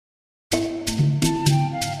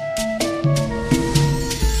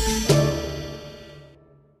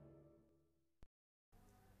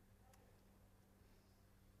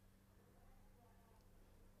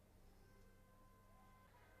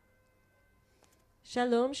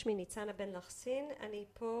שלום, שמי ניצנה בן לחסין, אני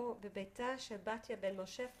פה בביתה של בתיה בן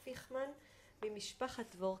משה פיכמן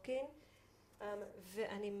ממשפחת דבורקין,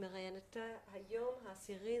 ואני מראיינת היום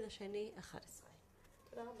ה10/2/11.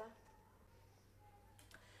 תודה רבה.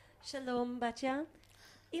 שלום בתיה,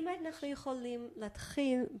 אם אנחנו יכולים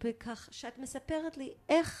להתחיל בכך שאת מספרת לי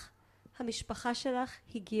איך המשפחה שלך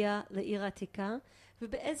הגיעה לעיר העתיקה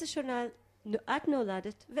ובאיזה שנה את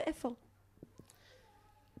נולדת ואיפה.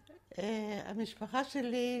 המשפחה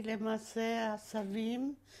שלי, למעשה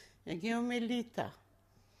הסבים, הגיעו מליטא,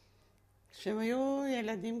 כשהם היו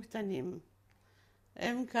ילדים קטנים.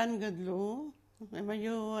 הם כאן גדלו, הם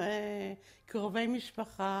היו קרובי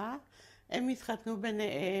משפחה, הם התחתנו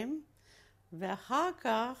ביניהם, ואחר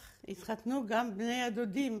כך התחתנו גם בני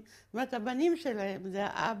הדודים, זאת אומרת הבנים שלהם, זה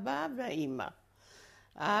האבא והאימא.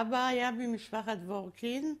 האבא היה ממשפחת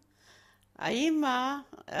דבורקין, האימא,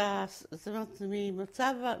 זאת אומרת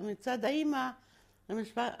מצד האימא,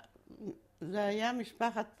 זה היה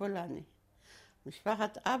משפחת פולני.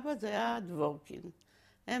 משפחת אבא זה היה דבורקין.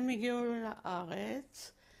 הם הגיעו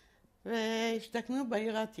לארץ והשתכנו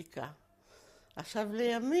בעיר העתיקה. עכשיו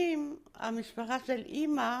לימים המשפחה של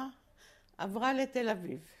אימא עברה לתל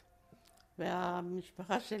אביב.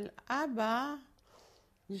 והמשפחה של אבא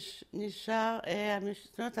נשאר,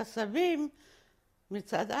 זאת אומרת הסבים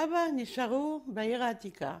מצד אבא נשארו בעיר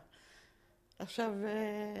העתיקה. עכשיו,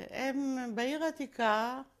 הם בעיר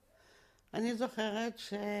העתיקה, אני זוכרת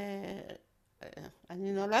שאני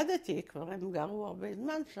נולדתי, כבר הם גרו הרבה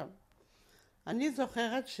זמן שם. אני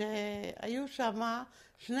זוכרת שהיו שם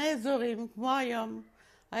שני אזורים, כמו היום.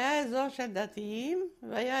 היה אזור של דתיים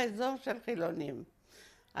והיה אזור של חילונים.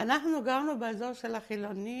 אנחנו גרנו באזור של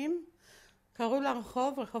החילונים, קראו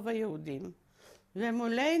לרחוב רחוב היהודים.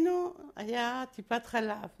 ומולנו היה טיפת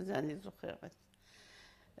חלב, זה אני זוכרת.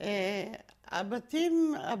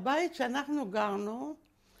 הבית שאנחנו גרנו,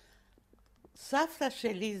 סבתא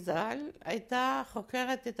שלי ז"ל הייתה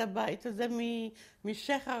חוקרת את הבית הזה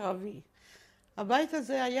משייח ערבי. הבית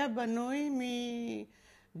הזה היה בנוי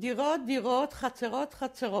מדירות,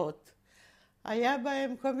 חצרות. היה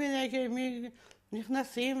בהם כל מיני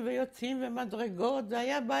נכנסים ויוצאים ומדרגות, זה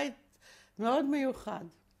היה בית מאוד מיוחד.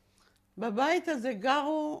 בבית הזה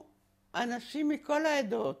גרו אנשים מכל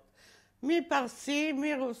העדות, מפרסים,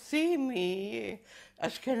 מרוסים,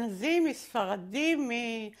 מאשכנזים, מספרדים,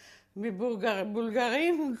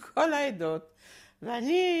 מבולגרים, כל העדות.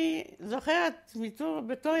 ואני זוכרת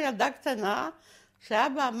בתור ילדה קטנה,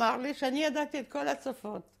 שאבא אמר לי שאני ידעתי את כל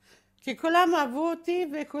השפות. כי כולם אהבו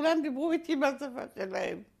אותי וכולם דיברו איתי בשפה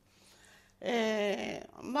שלהם.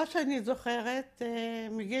 מה שאני זוכרת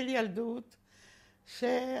מגיל ילדות,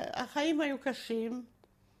 שהחיים היו קשים.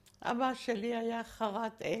 אבא שלי היה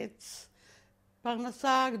חרת עץ,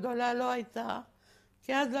 פרנסה גדולה לא הייתה,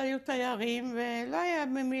 כי אז לא היו תיירים ולא היה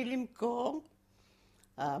ממי למכור.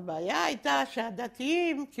 הבעיה הייתה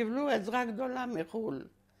שהדתיים קיבלו עזרה גדולה מחו"ל.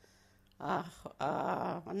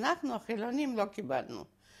 אנחנו החילונים לא קיבלנו.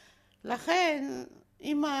 לכן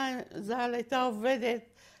אמא ז"ל הייתה עובדת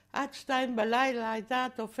עד 2 בלילה, הייתה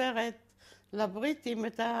תופרת לבריטים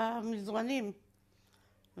את המזרנים.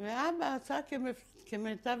 ואבא עשה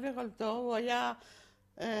כמיטב יכולתו, הוא היה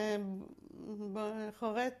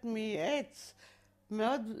חורט מעץ,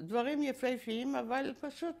 מאוד דברים יפהפיים, אבל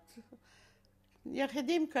פשוט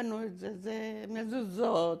יחידים קנו את זה, זה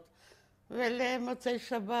מזוזות, ולמוצאי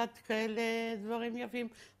שבת כאלה דברים יפים,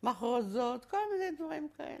 מחרוזות, כל מיני דברים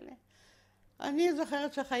כאלה. אני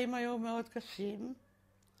זוכרת שהחיים היו מאוד קשים,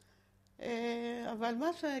 אבל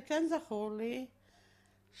מה שכן זכור לי,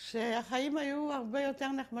 שהחיים היו הרבה יותר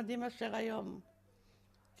נחמדים מאשר היום.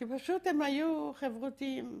 כי פשוט הם היו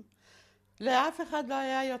חברותיים. לאף אחד לא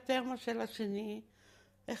היה יותר מאשר השני.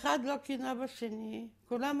 אחד לא קינה בשני.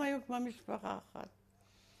 כולם היו כמו משפחה אחת.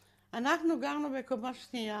 אנחנו גרנו בקומה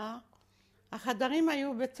שנייה. החדרים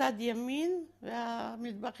היו בצד ימין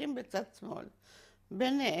והמטבחים בצד שמאל.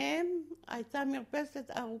 ביניהם הייתה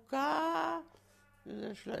מרפסת ארוכה 20-30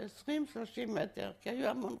 מטר, כי היו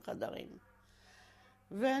המון חדרים.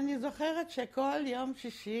 ואני זוכרת שכל יום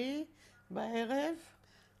שישי בערב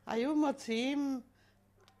היו מוציאים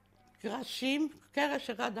קרשים, קרש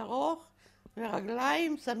אחד ארוך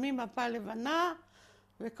ורגליים, שמים מפה לבנה,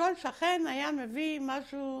 וכל שכן היה מביא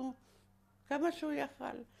משהו, כמה שהוא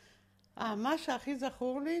יכל. מה שהכי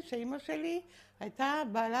זכור לי, שאמא שלי הייתה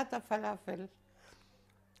בעלת הפלאפל.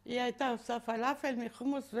 היא הייתה עושה פלאפל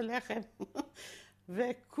מחומוס ולחם.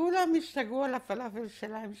 וכולם השתגעו על הפלאפל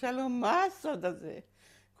שלהם, שאלו מה הסוד הזה?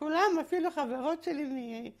 כולם, אפילו חברות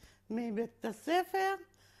שלי מבית הספר,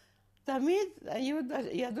 תמיד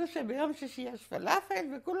ידעו שביום שישי יש פלאפל,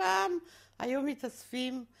 וכולם היו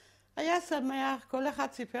מתאספים היה שמח, כל אחד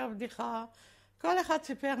סיפר בדיחה, כל אחד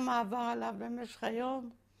סיפר מה עבר עליו במשך היום.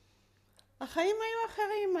 החיים היו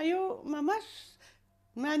אחרים, היו ממש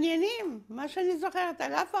מעניינים, מה שאני זוכרת,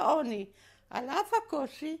 על אף העוני, על אף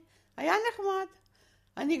הקושי, היה נחמד.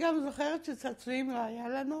 אני גם זוכרת שצעצועים לא היה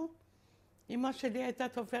לנו. אמא שלי הייתה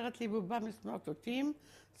תופרת לי בובה מסמרטוטים,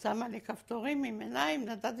 שמה לי כפתורים עם עיניים,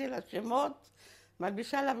 נתתי לה שמות,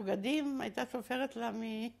 מלבישה לה בגדים, הייתה תופרת לה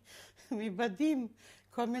מבדים,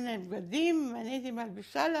 כל מיני בגדים, אני הייתי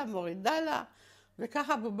מלבישה לה, מורידה לה,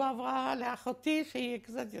 וככה בובה עברה לאחותי שהיא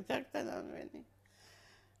קצת יותר קטנה ממני.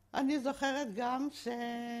 אני זוכרת גם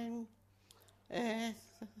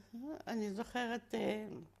אני זוכרת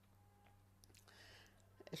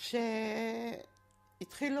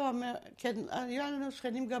שהתחילו, כן, היו לנו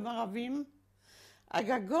שכנים גם ערבים.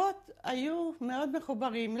 הגגות היו מאוד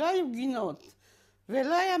מחוברים, לא היו גינות,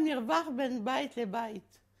 ולא היה מרווח בין בית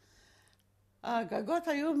לבית. הגגות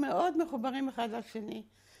היו מאוד מחוברים אחד לשני,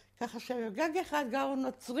 ככה שבגג אחד גרו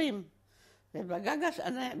נוצרים,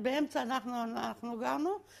 באמצע אנחנו גרנו,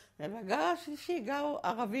 ובגג השלישי גרו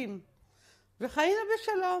ערבים. וחיינו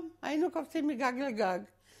בשלום, היינו קופצים מגג לגג.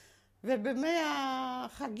 ובימי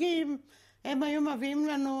החגים הם היו מביאים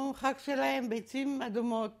לנו חג שלהם, ביצים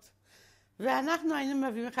אדומות. ואנחנו היינו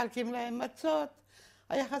מחלקים להם מצות.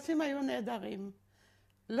 היחסים היו נהדרים.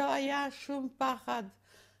 לא היה שום פחד.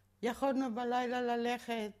 יכולנו בלילה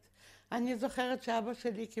ללכת. אני זוכרת שאבא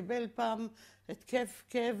שלי קיבל פעם התקף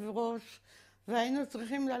כאב ראש, והיינו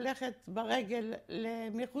צריכים ללכת ברגל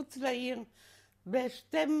מחוץ לעיר,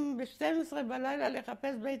 ב-12 בלילה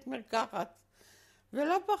לחפש בית מרקחת.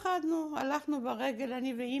 ולא פחדנו, הלכנו ברגל,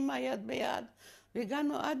 אני ואימא יד ביד,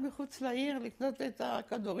 והגענו עד מחוץ לעיר לקנות את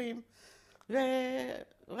הכדורים.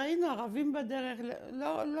 וראינו ערבים בדרך,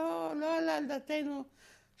 לא עלה על דעתנו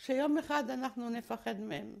שיום אחד אנחנו נפחד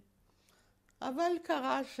מהם. אבל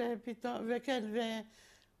קרה שפתאום, וכן,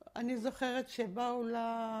 ואני זוכרת שבאו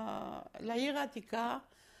לעיר העתיקה,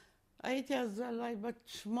 הייתי אז אולי בת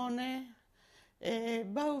 8,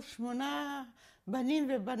 באו 8 בנים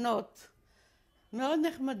ובנות, מאוד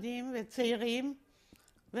נחמדים וצעירים,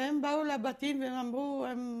 והם באו לבתים והם אמרו,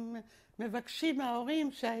 הם מבקשים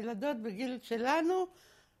מההורים שהילדות בגיל שלנו,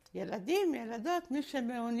 ילדים, ילדות, מי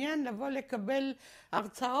שמעוניין לבוא לקבל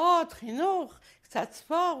הרצאות, חינוך, קצת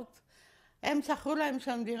ספורט, הם שכרו להם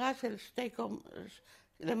שם דירה של 2 קומות,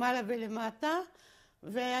 למעלה ולמטה,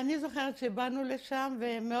 ואני זוכרת שבאנו לשם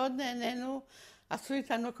ומאוד נהנינו, עשו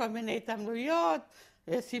איתנו כל מיני התעמלויות,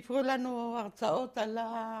 סיפרו לנו הרצאות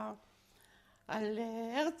על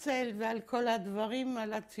הרצל ועל כל הדברים,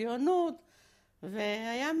 על הציונות,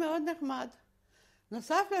 והיה מאוד נחמד.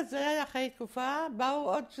 נוסף לזה, אחרי תקופה,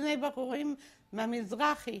 באו עוד 2 בחורים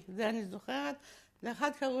מהמזרחי, זה אני זוכרת,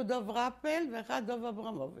 לאחד קראו דוב רפל ואחד דוב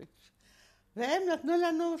אברמוביץ'. והם נתנו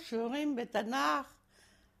לנו שיעורים בתנ"ך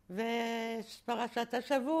ופרשת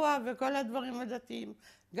השבוע וכל הדברים הדתיים.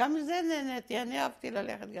 גם מזה נהניתי, אני אהבתי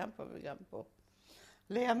ללכת גם פה וגם פה.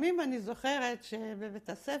 לימים אני זוכרת שבבית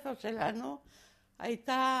הספר שלנו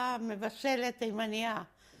הייתה מבשלת תימניה,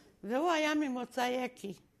 והוא היה ממוצא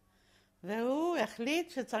יקי, והוא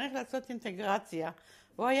החליט שצריך לעשות אינטגרציה.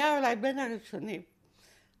 הוא היה אולי בין הראשונים,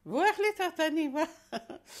 והוא החליט הרתני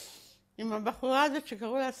עם הבחורה הזאת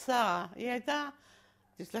שקראו לה שרה. היא הייתה,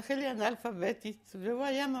 תסלחי לי, אנאלפביתית, והוא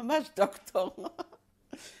היה ממש דוקטור.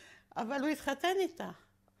 אבל הוא התחתן איתה,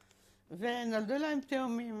 ונולדו להם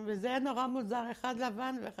תאומים, וזה היה נורא מוזר, אחד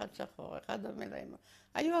לבן ואחד שחור, אחד דומה להם.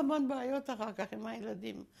 היו המון בעיות אחר כך עם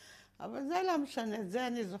הילדים, אבל זה לא משנה, זה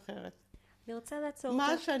אני זוכרת. אני רוצה לעצור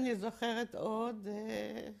מה שאני זוכרת עוד,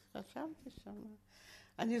 חשבתי שם,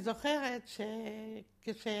 אני זוכרת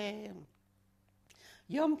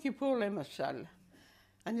יום כיפור למשל,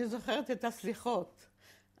 אני זוכרת את הסליחות.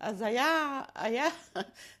 אז היה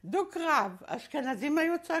דו-קרב, אשכנזים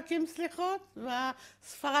היו צועקים סליחות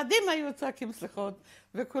והספרדים היו צועקים סליחות,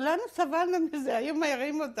 וכולנו סבלנו מזה, היו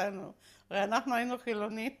מהירים אותנו. הרי אנחנו היינו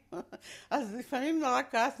חילונים, אז לפעמים נורא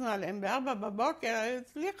כעסנו עליהם. ב4 בבוקר היו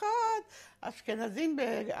סליחות, אשכנזים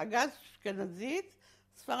בהגה אשכנזית,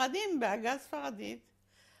 ספרדים בהגה ספרדית.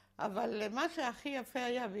 אבל מה שהכי יפה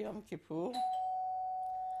היה ביום כיפור.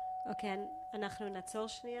 אוקיי, אנחנו נעצור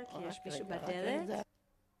שנייה, כי יש מישהו בדלת.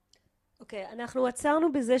 אוקיי, אנחנו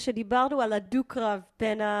עצרנו בזה שדיברנו על הדו-קרב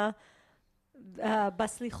בין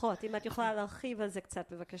בסליחות. אם את יכולה להרחיב על זה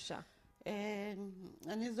קצת, בבקשה.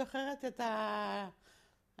 אני זוכרת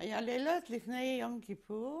היה לילות לפני יום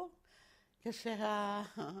כיפור,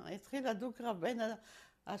 כשהתחיל הדו-קרב בין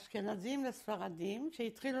האשכנזים לספרדים,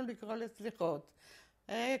 שהתחילו לקרוא לסליחות.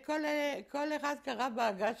 כל אחד קרא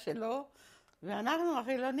בהגה שלו, ואנחנו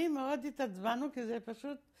החילונים מאוד התעצבנו, כי זה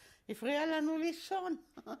פשוט הפריע לנו לישון.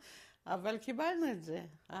 אבל קיבלנו את זה.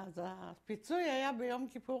 אז הפיצוי היה ביום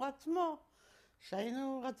כיפור עצמו,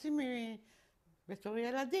 שהיינו רצים בתור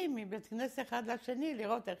ילדים מבית כנסת אחד לשני,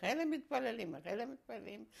 לראות איך אלה מתפללים, איך אלה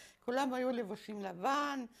מתפללים. כולם היו לבושים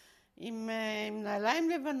לבן, עם נעליים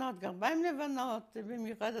לבנות, גרביים לבנות,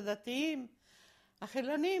 במיוחד הדתיים.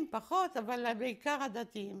 החילונים פחות, אבל בעיקר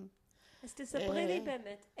הדתיים. אז תספרי לי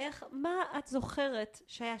באמת, מה את זוכרת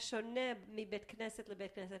שהיה שונה מבית כנסת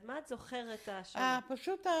לבית כנסת? מה את זוכרת השונה?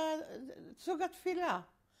 פשוט סוג התפילה.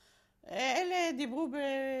 אלה דיברו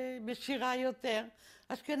בשירה יותר,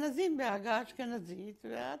 אשכנזים בהגה אשכנזית,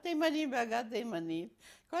 והתימנים בהגה תימנית.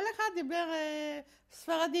 כל אחד דיבר,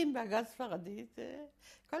 ספרדים בהגה ספרדית.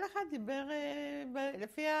 כל אחד דיבר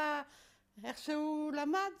לפי איך שהוא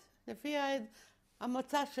למד, לפי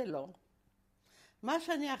המוצא שלו. מה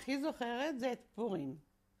שאני הכי זוכרת זה את פורים.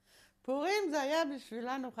 פורים זה היה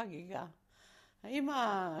בשבילנו חגיגה.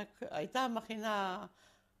 האמא הייתה מכינה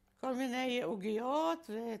כל מיני עוגיות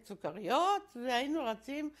וצוקריות, והיינו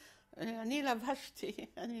רצים, אני לבשתי,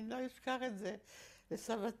 אני לא אשכח את זה.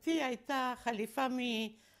 לסבתי הייתה חליפה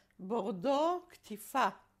מבורדו כתיפה,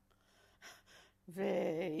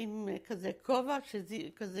 ועם כזה כובע,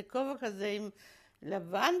 כזה כזה עם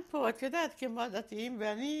לבן פה, את יודעת, כמו הדתיים,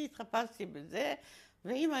 ואני התחפשתי בזה,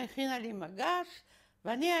 ואמא הכינה לי מגש,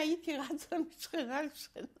 ואני הייתי רצה משכנה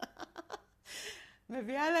לשכנה.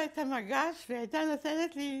 מביאה לה את המגש, והייתה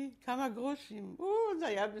נותנת לי כמה גרושים. זה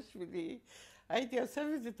היה בשבילי. הייתי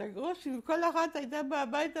אוספת את הגרושים, וכל אחת הייתה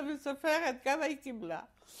בביתה וסופרת כמה היא קיבלה.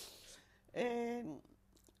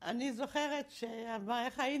 אני זוכרת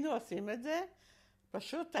איך היינו עושים את זה,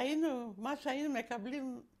 פשוט מה שהיינו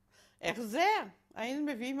מקבלים החזר, היינו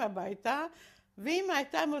מביאים הביתה, ואמא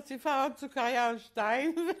הייתה מוסיפה עוד סוכריה או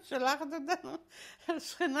שתיים, ושולחת אותנו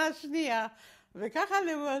לשכנה שנייה. וככה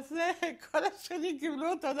למעשה כל השכנים קיבלו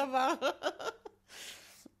אותו דבר.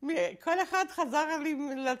 כל אחד חזר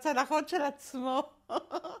לצלחות של עצמו,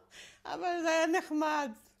 אבל זה היה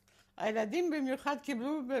נחמד. הילדים במיוחד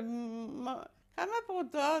קיבלו כמה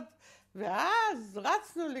פרוטות, ואז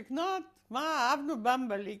רצנו לקנות, אהבנו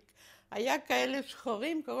במבליק. היה כאלה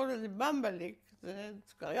שחורים, קראו לזה במבליק, זה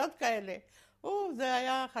סוכריות כאלה. זה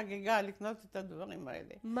היה חגיגה לקנות את הדברים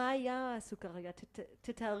האלה. מה היה הסוכריה?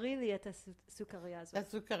 תתארי לי את הסוכריה הזאת.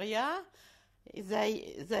 הסוכריה,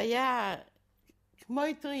 זה היה כמו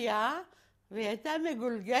אטריה, והיא הייתה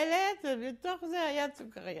מגולגלת, ובתוך זה היה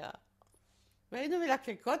סוכריה. והיינו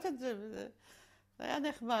מלקקות את זה, וזה היה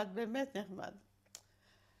נחמד, באמת נחמד.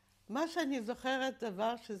 מה שאני זוכרת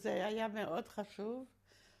דבר שזה היה מאוד חשוב,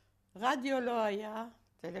 רדיו לא היה,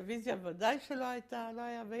 טלוויזיה ודאי שלא הייתה, לא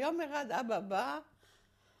היה. ויום אחד אבא בא,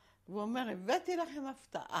 והוא אומר, הבאתי לכם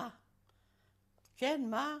הפתעה. כן,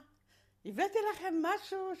 מה? הבאתי לכם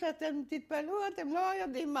משהו שאתם תתפלאו, אתם לא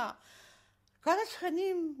יודעים מה. כל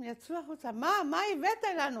השכנים יצאו החוצה, מה הבאת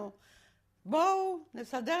לנו? בואו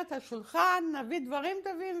נסדר את השולחן, נביא דברים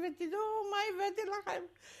טובים ותדעו מה הבאתי לכם.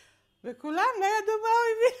 וכולם לא ידעו מה הוא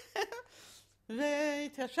הביא.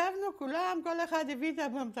 והתיישבנו כולם, כל אחד הביא את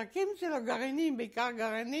הממתקים שלו, גרעינים, בעיקר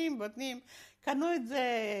גרעינים, בוטנים. קנו את זה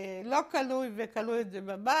לא קלוי וקלו את זה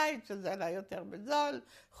בבית, שזה עלה יותר בזול,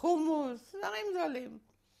 חומוס, דברים זולים.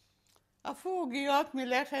 עפו עוגיות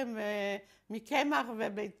מלחם, מקמח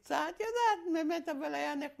וביצה, את יודעת, באמת, אבל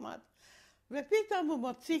היה נחמד. ופתאום הוא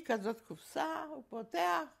מוציא כזאת קופסה, הוא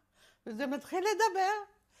פותח, וזה מתחיל לדבר.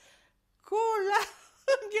 כולם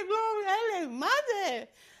קיבלו אלה, מה זה?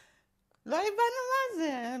 לא הבנו מה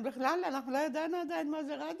זה, בכלל, אנחנו לא ידענו עדיין מה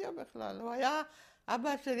זה רדיו בכלל.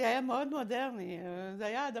 אבא שלי היה מאוד מודרני, זה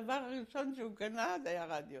היה הדבר הראשון שהוא קנה, זה היה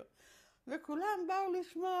רדיו. וכולם באו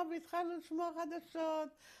לשמוע, והתחלנו לשמוע חדשות,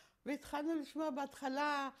 והתחלנו לשמוע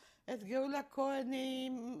בהתחלה את גאולה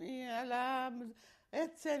כהנים, על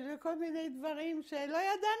האצ"ל וכל מיני דברים שלא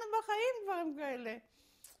ידענו בחיים דברים כאלה.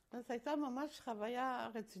 אז הייתה ממש חוויה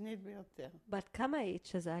רצינית ביותר. בת כמה היית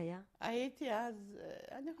שזה היה? הייתי אז,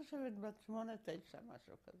 אני חושבת בת 8-9,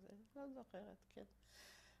 משהו כזה, לא זוכרת, כן.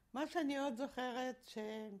 מה שאני עוד זוכרת,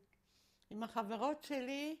 שעם החברות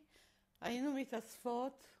שלי היינו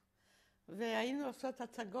מתאספות, והיינו עושות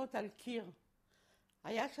הצגות על קיר.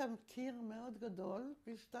 היה שם קיר מאוד גדול,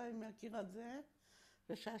 פי 2 מהקיר הזה,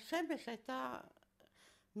 ושהשמש הייתה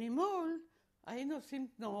ממול, היינו עושים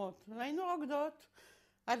תנועות, והיינו רוקדות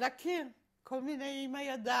על הקיר, כל מיני עם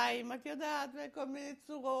הידיים, את יודעת, וכל מיני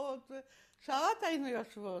צורות, ושעות היינו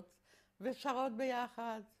יושבות, ושרות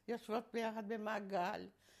ביחד, יושבות ביחד במעגל,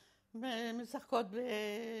 משחקות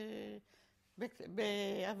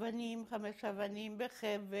באבנים, 5 אבנים,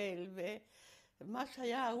 בחבל, ומה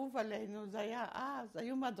שהיה אהוב עלינו זה היה אז,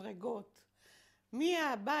 היו מדרגות.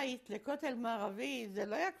 מהבית לכותל מערבי, זה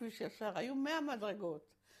לא היה כביש ישר, היו 100 מדרגות.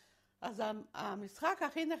 אז המשחק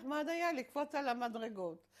הכי נחמד היה לקפוץ על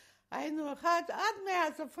המדרגות. היינו אחד עד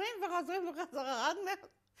 100, סופרים וחוזרים וחזרה עד 100.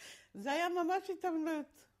 זה היה ממש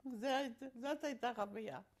התאמנות. זאת הייתה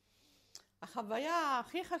חוויה. החוויה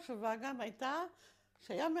הכי חשובה גם הייתה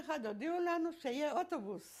שיום אחד הודיעו לנו שיהיה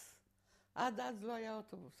אוטובוס. עד אז לא היה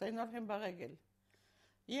אוטובוס, היינו הולכים ברגל.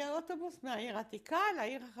 יהיה אוטובוס מהעיר העתיקה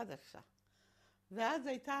לעיר החדשה. ואז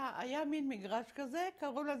היה מין מגרש כזה,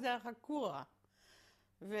 קראו לזה החקורה.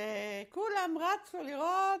 וכולם רצו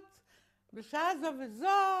לראות בשעה זו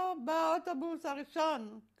וזו באוטובוס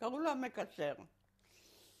הראשון, קראו לו המקשר.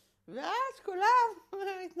 ואז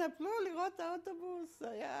כולם התנפלו לראות את האוטובוס,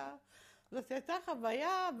 זאת הייתה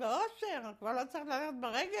חוויה באושר, כבר לא צריך ללכת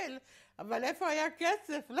ברגל, אבל איפה היה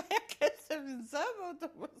כסף? לא היה כסף לנסוע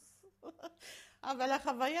באוטובוס. אבל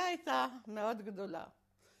החוויה הייתה מאוד גדולה.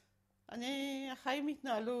 החיים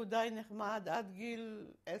התנהלו די נחמד עד גיל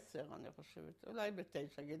 10, אני חושבת, אולי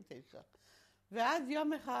גיל 9. ואז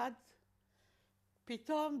יום אחד,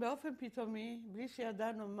 פתאום, באופן פתאומי, בלי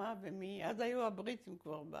שידענו מה ומי, אז היו הבריטים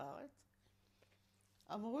כבר בארץ,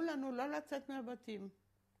 אמרו לנו לא לצאת מהבתים.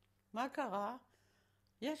 מה קרה?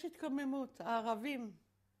 יש התקוממות,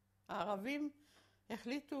 הערבים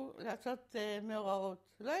החליטו לעשות מאורעות.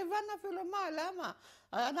 לא הבנו אפילו מה, למה?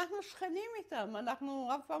 אנחנו שכנים איתם,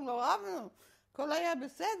 אנחנו אף פעם לא רבנו, הכל היה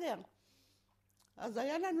בסדר. אז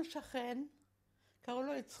היה לנו שכן, קראו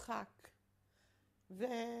לו יצחק,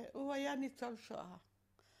 והוא היה ניצול שואה.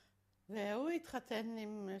 והוא התחתן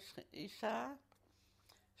עם אישה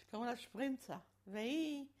שקראו לה שפרינצה,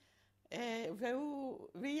 והיא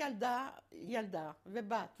ילדה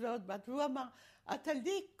ובת ועוד בת, והוא אמר, את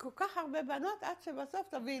תלדי כל כך הרבה בנות עד שבסוף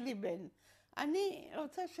תביאי לי בן. אני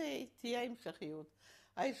רוצה שתהיה המשכיות.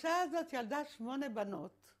 האישה הזאת ילדה 8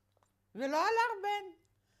 בנות, ולא עלה בן.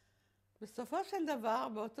 בסופו של דבר,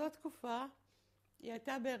 באותה תקופה, היא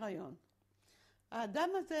הייתה בהיריון. האדם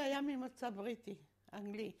הזה היה ממוצא בריטי,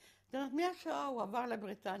 אנגלי. זאת אומרת, מהשואה הוא עבר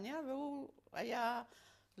לבריטניה, והוא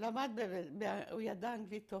הוא ידע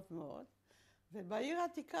אנגלית טוב מאוד. ובעיר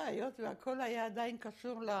העתיקה, היות והכל היה עדיין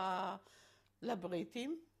קשור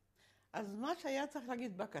לבריטים, אז מה שהיה צריך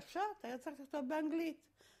להגיד בקשות, היה צריך לכתוב באנגלית.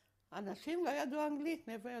 אנשים לא ידעו אנגלית,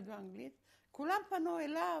 מאיפה ידעו אנגלית? כולם פנו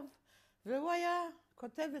אליו, והוא היה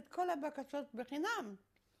כותב את כל הבקשות בחינם.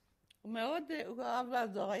 הוא אהב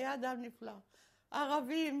לעזור, היה אדם נפלא.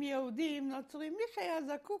 ערבים, יהודים, נוצרים, מי שהיה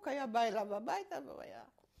זקוק היה בא אליו הביתה והוא היה.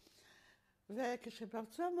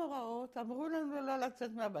 וכשפרצו המאורעות, אמרו לנו לא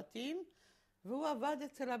לצאת מהבתים, והוא עבד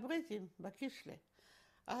אצל הבריטים, בקישלה.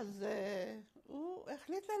 אז הוא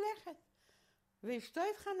החליט ללכת. ואשתו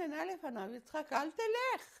התחננה לפניו, יצחק, אל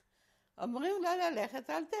תלך. אומרים לא ללכת,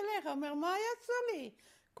 אל תלך. הוא אומר, מה יעשו לי?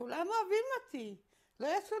 כולם אוהבים אותי. לא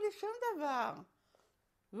יעשו לי שום דבר.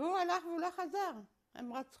 והוא הלך והוא לא חזר.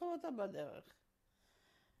 הם רצחו אותו בדרך.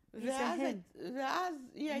 ואז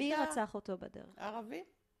היא הייתה... מי רצח אותו בדרך? ערבים.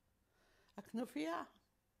 הכנופיה.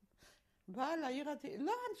 באה לעיר העתיקה,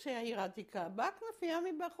 לא אנשי העיר העתיקה, באה כנופיה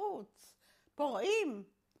מבחוץ. פורעים.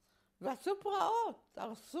 ועשו פרעות.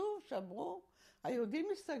 הרסו, שברו. היהודים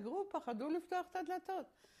הסתגרו, פחדו לפתוח את הדלתות.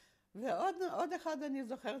 ועוד אחד אני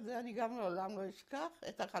זוכרת, זה אני גם לעולם לא אשכח,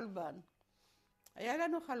 את החלבן. היה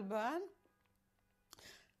לנו חלבן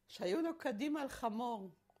שהיו לו קדים על חמור.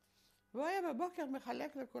 והוא היה בבוקר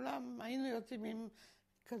מחלק לכולם, היינו יוצאים עם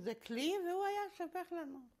כזה כלי, והוא היה שפך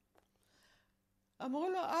לנו. אמרו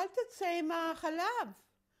לו, אל תצא עם החלב.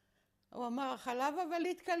 הוא אמר, החלב אבל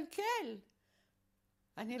התקלקל.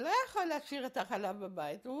 אני לא יכול להשאיר את החלב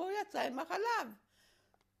בבית, והוא יצא עם החלב.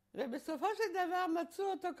 ובסופו של דבר מצאו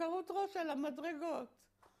אותו קרות ראש על המדרגות.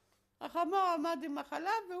 החמור עמד עם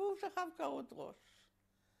החלב והוא שכב קרות ראש.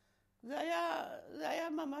 זה היה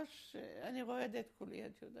ממש, אני רועדת כולי,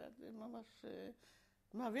 את יודעת, זה ממש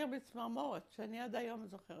מעביר בצמרמורת, שאני עד היום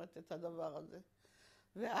זוכרת את הדבר הזה.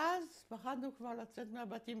 ואז פחדנו כבר לצאת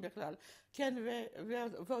מהבתים בכלל. כן,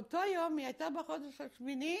 ואותו יום היא הייתה בחודש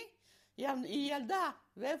השמיני, היא ילדה.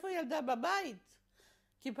 ואיפה היא ילדה? בבית.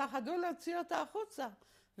 כי פחדו להוציא אותה החוצה.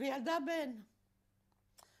 והיא ילדה בן.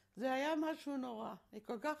 זה היה משהו נורא.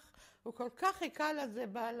 הוא כל כך חיכה לזה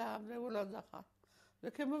בעלה, והוא לא זכה.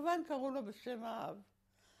 וכמובן קראו לו בשם האב.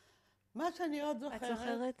 מה שאני עוד זוכרת... את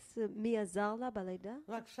זוכרת מי עזר לה בלידה?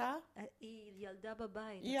 בבקשה? היא ילדה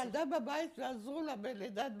בבית. היא ילדה בבית ועזרו לה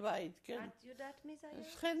בלידת בית, כן. את יודעת מי זה היה?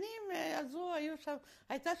 שכנים עזרו,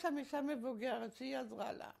 הייתה שם אישה מבוגרת שהיא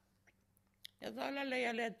עזרה לה. היא עזרה לה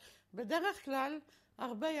לילד. בדרך כלל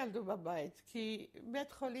הרבה ילדו בבית, כי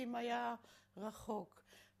בית חולים היה רחוק.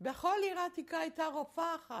 בכל עיר העתיקה הייתה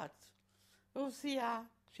רופאה אחת, רוסיה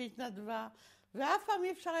שהתנדבה, ואף פעם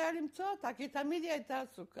אי אפשר היה למצוא אותה, כי תמיד היא הייתה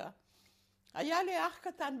עסוקה. היה לי אח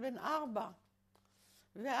קטן בן 4,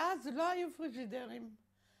 ואז לא היו פריג'ידרים.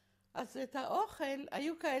 אז את האוכל,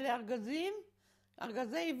 היו כאלה ארגזים,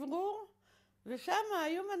 ארגזי אוורור, ושם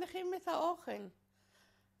היו מניחים את האוכל.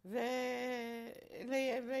 וכפי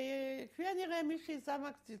הנראה מישהי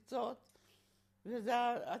שמה קציצות, וזה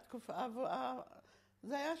התקופה,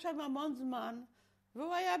 זה היה שם המון זמן,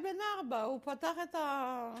 והוא היה בן 4, הוא פתח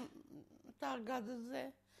את הארגז הזה,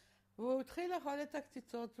 והוא התחיל לאכול את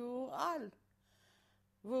הקציצות, והוא על.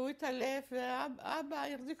 והוא התעלף, ואבא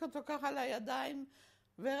החזיק אותו ככה לידיים,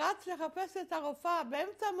 ורץ לחפש את הרופאה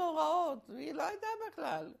באמצע מאורעות, והיא לא הייתה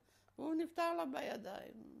בכלל. והוא נפטר לה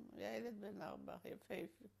בידיים. היה ילד בן 4,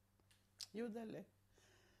 יפהפה. יודלה.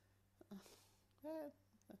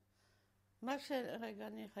 רגע,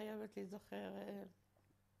 אני חייבת להיזכר.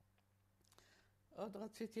 עוד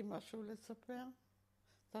רציתי משהו לספר?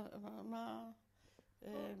 מה?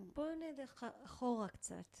 בואו נלך אחורה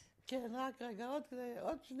קצת. כן, רק רגע,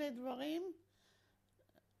 עוד שני דברים.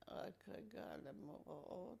 רק רגע,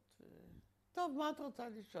 למאורעות. טוב, מה את רוצה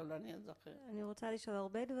לשאול? אני אזכר. אני רוצה לשאול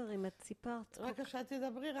הרבה דברים, את סיפרת. בבקשה,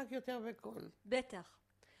 תדברי רק יותר בקול. בטח.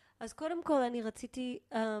 אז קודם כל אני רציתי,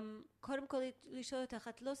 קודם כל לשאול אותך,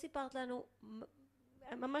 את לא סיפרת לנו,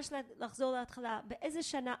 ממש לחזור להתחלה, באיזה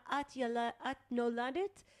שנה את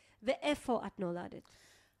נולדת ואיפה את נולדת?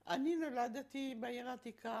 אני נולדתי בעיר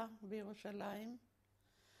העתיקה בירושלים,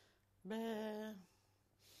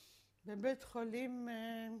 בבית חולים,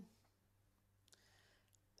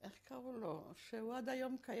 איך קראו לו? שהוא עד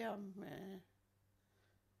היום קיים.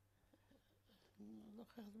 אני לא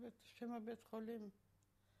זוכרת שם הבית חולים.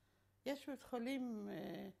 יש בית חולים,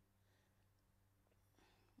 אני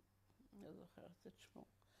לא זוכרת את שמו.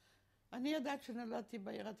 אני יודעת שנולדתי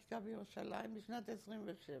בעיר העתיקה בירושלים בשנת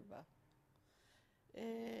 27.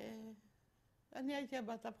 אני הייתי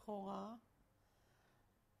הבת הבכורה,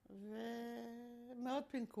 ומאוד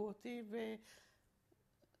פינקו אותי,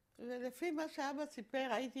 ולפי מה שאבא סיפר,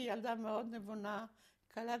 הייתי ילדה מאוד נבונה,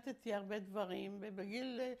 קלטתי הרבה דברים,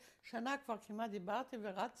 ובגיל שנה כבר כמעט דיברתי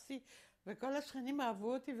ורצתי, וכל השכנים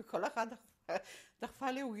אהבו אותי, וכל אחד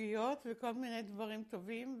דחפה לי עוגיות וכל מיני דברים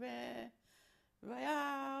טובים,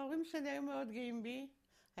 ההורים שלי היו מאוד גאים בי,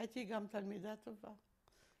 הייתי גם תלמידה טובה.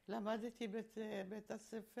 למדתי בית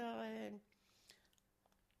הספר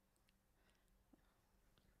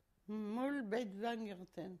מול בית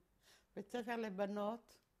ונגרטן, בית ספר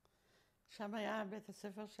לבנות, שם היה בית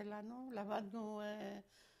הספר שלנו,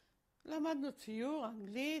 למדנו ציור,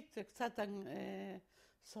 אנגלית, קצת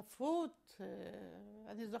ספרות,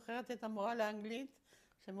 אני זוכרת את המורה לאנגלית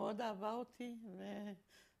שמאוד אהבה אותי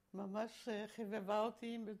וממש חיבבה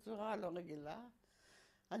אותי בצורה לא רגילה.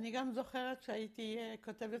 אני גם זוכרת שהייתי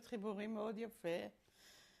כותבת חיבורים מאוד יפה.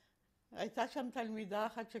 הייתה שם תלמידה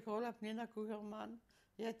אחת שקראו לה פנינה קוגרמן,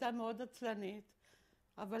 היא הייתה מאוד עצלנית,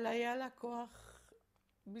 אבל היה לה כוח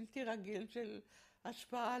בלתי רגיל של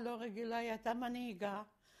השפעה לא רגילה, היא הייתה מנהיגה,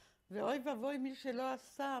 ואוי ואבוי מי שלא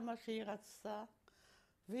עשה מה שהיא רצתה,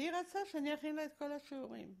 והיא רצה שאני אכין לה את כל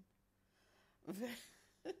השיעורים.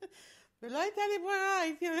 ולא הייתה לי ברירה,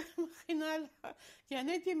 הייתי מכינה לה, כי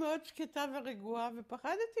אני הייתי מאוד שקטה ורגועה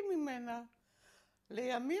ופחדתי ממנה.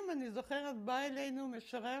 לימים אני זוכרת, בא אלינו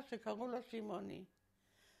משורר שקראו לו שמעוני,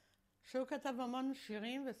 שהוא כתב המון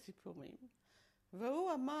שירים וסיפורים,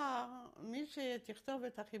 והוא אמר, מי שתכתוב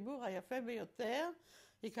את החיבור היפה ביותר,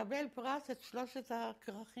 יקבל פרס את 3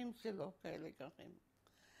 הכרכים שלו, כאלה כרכים.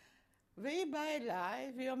 והיא באה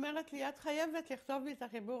אליי, והיא אומרת לי, את חייבת לכתוב לי את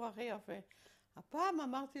החיבור הכי יפה. הפעם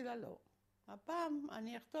אמרתי לה לא. הפעם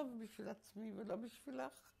אני אכתוב בשביל עצמי ולא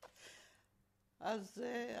בשבילך. אז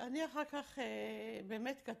אני אחר כך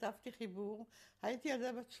באמת כתבתי חיבור, הייתי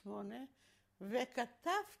ילדה בת 8,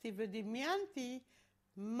 וכתבתי ודמיינתי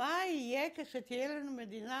מה יהיה כשתהיה לנו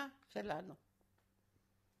מדינה שלנו.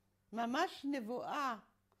 ממש נבואה.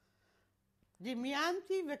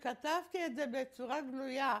 דמיינתי וכתבתי את זה בצורה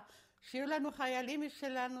גלויה, שיהיו לנו חיילים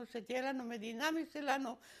משלנו, שתהיה לנו מדינה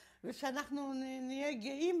משלנו, ושאנחנו נהיה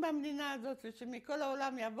גאים במדינה הזאת, ושמכל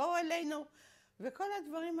העולם יבואו אלינו, וכל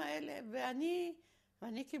הדברים האלה.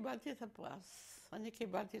 ואני קיבלתי את הפרס. אני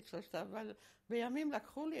קיבלתי את 3, אבל בימים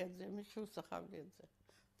לקחו לי את זה, מישהו סחב לי את זה.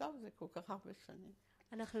 טוב, זה כל כך הרבה שנים.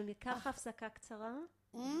 אנחנו ניקח הפסקה קצרה.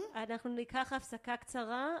 אנחנו ניקח הפסקה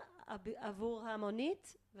קצרה עבור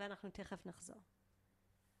המונית, ואנחנו תכף נחזור.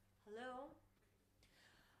 הלו?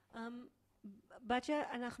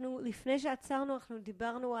 בתיה, אנחנו, לפני שעצרנו, אנחנו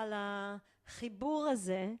דיברנו על החיבור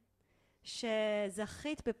הזה,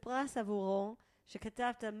 שזכית בפרס עבורו,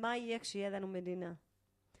 שכתבת מה יהיה כשיהיה לנו מדינה.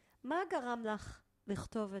 מה גרם לך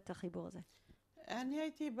לכתוב את החיבור הזה? אני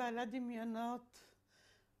הייתי בעלת דמיונות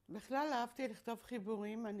בכלל אהבתי לכתוב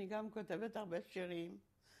חיבורים, אני גם כותבת הרבה שירים.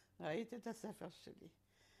 ראית את הספר שלי.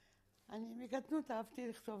 אני מקטנות אהבתי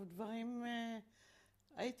לכתוב דברים,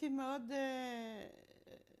 הייתי מאוד,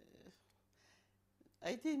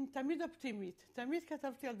 הייתי תמיד אופטימית, תמיד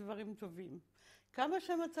כתבתי על דברים טובים. כמה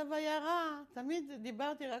שהמצב היה רע, תמיד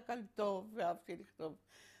דיברתי רק על טוב, ואהבתי לכתוב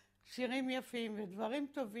שירים יפים ודברים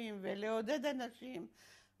טובים, ולעודד אנשים,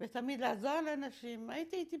 ותמיד לעזור לאנשים.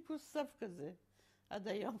 הייתי טיפוס סף כזה, עד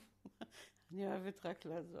היום. אני אוהבת רק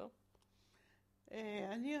לעזור.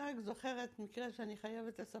 אני רק זוכרת מקרה שאני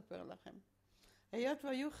חייבת לספר לכם. היות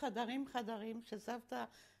והיו חדרים שסבתא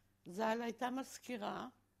ז"ל הייתה מזכירה,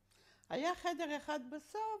 היה חדר אחד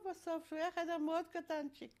בסוף, שהוא היה חדר מאוד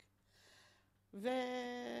קטנצ'יק. ושם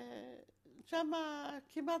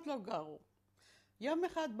כמעט לא גרו. יום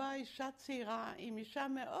אחד באה אישה צעירה עם אישה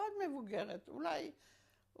מאוד מבוגרת,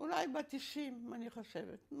 אולי בת 90, אני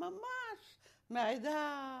חושבת, ממש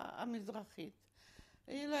מהעדה המזרחית.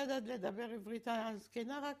 היא לא יודעת לדבר עברית,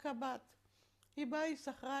 הזקנה רק הבת. היא באה, היא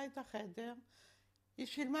שכרה את החדר, היא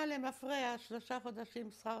שילמה למפרע 3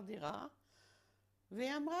 חודשים שכר דירה,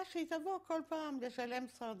 והיא אמרה שהיא תבוא כל פעם לשלם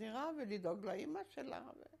שכר דירה ולדאוג לאמא שלה.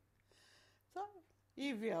 טוב,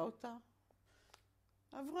 היא הביאה אותה.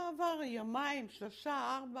 עבר יומיים, 3,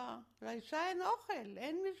 4, לאישה אין אוכל,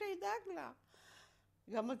 אין מי שידאג לה.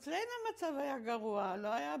 גם אצלנו המצב היה גרוע, לא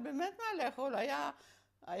היה באמת מה לאכול,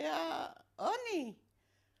 היה עוני.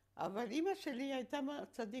 אבל אמא שלי הייתה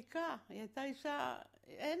צדיקה, היא הייתה אישה,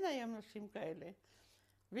 אין היום נשים כאלה.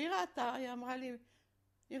 והיא ראתה, היא אמרה לי,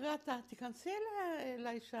 היא ראתה, תיכנסי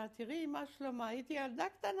לאישה, תראי מה שלמה, הייתי ילדה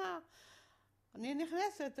קטנה. אני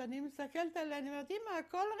נכנסת, אני מסתכלת עליה, אני אומרת, אמא,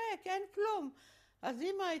 הכל ריק, אין כלום. אז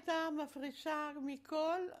אמא הייתה מפרישה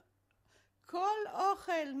כל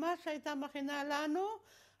אוכל, מה שהייתה מכינה לנו,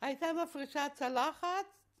 הייתה מפרישה צלחת,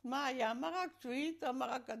 מה היה? מרק שועית או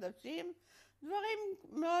מרק עדשים, דברים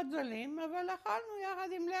מאוד זולים, אבל אכלנו יחד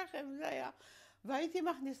עם לחם, זה היה. והייתי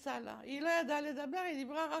מכניסה לה, היא לא ידעה לדבר, היא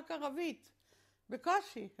דיברה רק ערבית,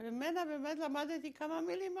 בקושי, וממנה באמת למדתי כמה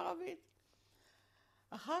מילים ערבית.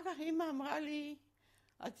 אחר כך אמא אמרה לי,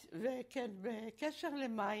 וכן, בקשר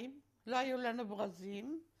למים, לא היו לנו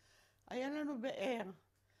ברזים, היה לנו באר.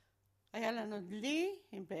 היה לנו דלי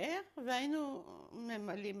עם באר, והיינו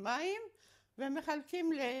ממלאים מים,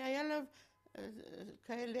 ומחלקים, היה לו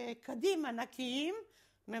כאלה קדים ענקיים,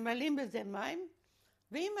 ממלאים בזה מים,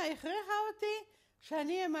 ואמא הכריחה אותי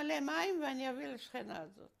שאני אמלא מים ואני אביא לשכנה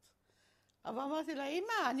הזאת. אבל אמרתי לה,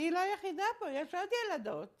 אמא, אני לא היחידה פה, יש עוד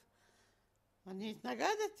ילדות. אני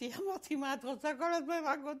התנגדתי, אמרתי, מה, את רוצה כל הזמן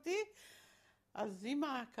רק אותי? אז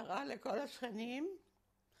אמא קראה לכל השכנים,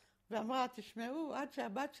 ואמרה, תשמעו, עד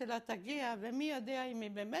שהבת שלה תגיע, ומי יודע אם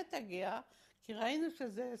היא באמת תגיע, כי ראינו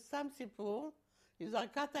שזה סתם סיפור, היא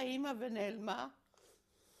זרקה את האמא ונעלמה.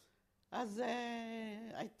 אז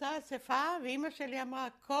הייתה אספה, ואמא שלי אמרה,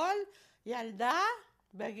 כל ילדה,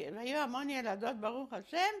 והיו המון ילדות, ברוך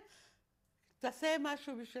השם, תעשה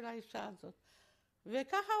משהו בשביל האישה הזאת.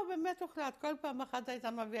 וככה הוא באמת הוחלט, כל פעם אחת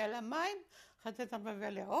הייתה מביאה לה מים, אחת הייתה מביאה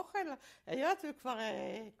לה אוכל, היות וכבר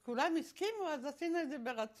כולם הסכימו, אז עשינו את זה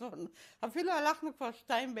ברצון. אפילו הלכנו כבר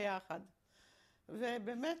 2 ביחד.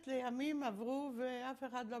 ובאמת לימים עברו, ואף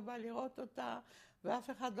אחד לא בא לראות אותה, ואף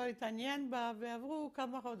אחד לא התעניין בה, ועברו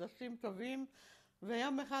כמה חודשים טובים,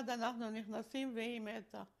 ויום אחד אנחנו נכנסים והיא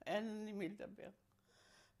מתה, אין לי מי לדבר.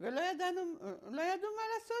 ולא ידעו מה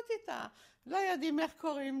לעשות איתה. לא יודעים איך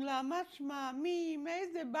קוראים לה, מה שמה, מי,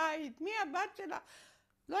 מאיזה בית, מי הבת שלה.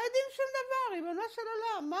 לא יודעים שום דבר, ריבונו של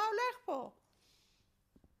עולם, מה הולך פה?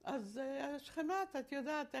 אז השכנות, את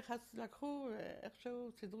יודעת איך לקחו,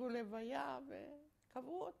 איכשהו סידרו לוויה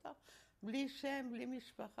וקברו אותה. בלי שם, בלי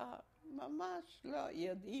משפחה, ממש לא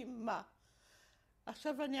יודעים מה.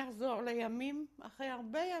 עכשיו אני אחזור לימים, אחרי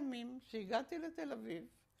הרבה ימים שהגעתי לתל אביב,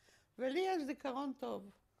 ולי יש זיכרון טוב.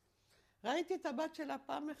 ראיתי את הבת שלה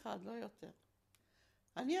פעם אחת, לא יותר.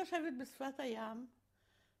 אני יושבת בשפת הים,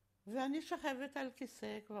 ואני שכבת על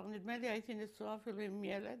כיסא, כבר נדמה לי הייתי נשואה אפילו עם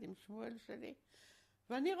ילד, עם שמואל שלי,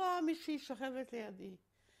 ואני רואה מישהי שוכבת לידי.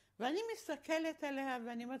 ואני מסתכלת עליה,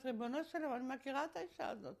 ואני אומרת, ריבונו שלו, אני מכירה את האישה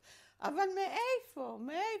הזאת. אבל מאיפה?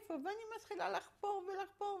 ואני מתחילה לחפור.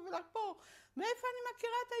 מאיפה אני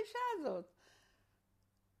מכירה את האישה הזאת?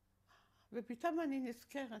 ופתאום אני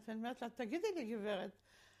נזכרת, אני אומרת לה, תגידי לי גברת,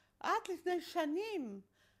 את לפני שנים,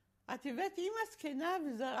 את הבאת אימא זקנה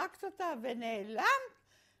וזרקת אותה ונעלמת?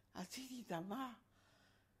 עשיתי דמה.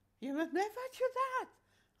 היא אומרת, מאיפה את יודעת?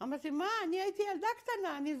 אמרתי, מה, אני הייתי ילדה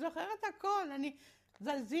קטנה, אני זוכרת הכל, אני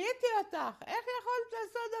זיהיתי אותך, איך יכולת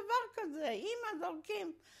לעשות דבר כזה? אימא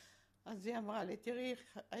זורקים. אז היא אמרה לי, תראי,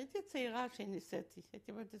 הייתי צעירה שניסיתי,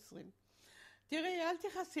 הייתי בת 20. תראי, אל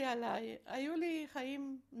תכעסי עליי, היו לי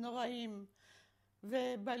חיים נוראים,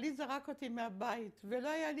 ובעלי זרק אותי מהבית, ולא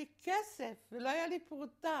היה לי כסף, ולא היה לי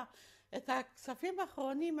פרוטה. את הכספים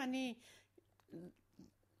האחרונים אני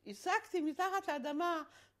השגתי מתחת לאדמה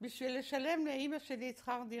בשביל לשלם לאמא שלי את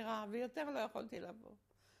שכר דירה, ויותר לא יכולתי לבוא.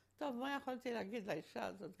 טוב, מה יכולתי להגיד לאישה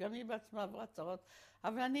הזאת? גם היא בעצמה עברה צרות.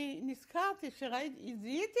 אבל אני נזכרתי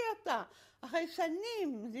זיהיתי אותה. אחרי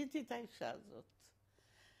שנים זיהיתי את האישה הזאת.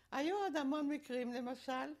 היו עוד המון מקרים,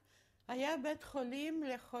 למשל, היה בית חולים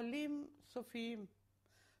לחולים סופיים,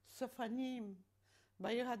 סופניים,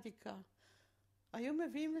 בעיר העתיקה. היו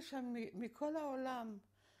מביאים לשם מכל העולם.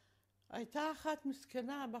 הייתה אחת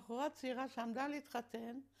מסכנה, בחורה צעירה שעמדה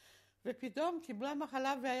להתחתן, ופתאום קיבלה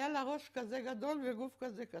מחלה והיה לה ראש כזה גדול וגוף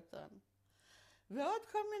כזה קטן. ועוד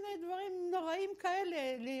כל מיני דברים נוראים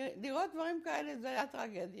כאלה, לראות דברים כאלה זה היה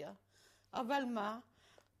טרגדיה. אבל מה?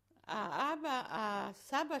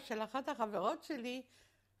 הסבא של אחת החברות שלי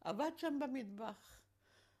עבד שם במטבח.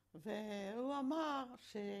 והוא אמר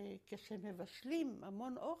שכשמבשלים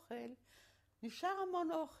המון אוכל, נשאר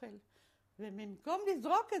המון אוכל. ובמקום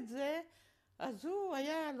לזרוק את זה, אז הוא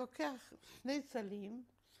היה לוקח 2 סלים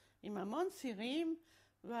עם המון סירים,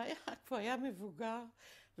 וכבר היה מבוגר,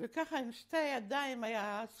 וככה עם 2 ידיים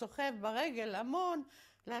היה סוחב ברגל המון,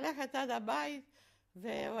 ללכת עד הבית,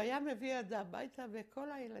 והוא היה מביא את זה הביתה,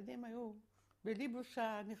 וכל הילדים היו בלי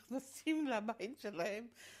בושה נכנסים לבית שלהם,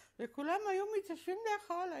 וכולם היו מתיישבים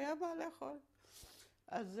לאכול, היה מה לאכול.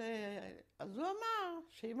 אז הוא אמר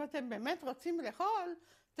שאם אתם באמת רוצים לאכול,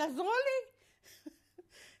 תעזרו לי.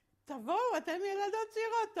 תבואו, אתם ילדות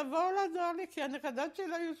צעירות, תבואו לעזור לי, כי הנכדות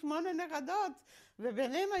שלו היו 8 נכדות,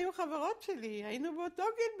 וביניהם היו חברות שלי, היינו באותו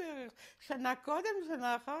גיל בערך, שנה קודם,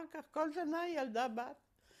 שנה אחר כך, כל שנה היא ילדה בת.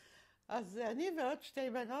 אז אני ועוד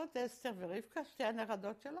 2 בנות, אסתר ורבקה, 2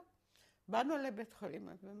 הנכדות שלה, באנו לבית חולים,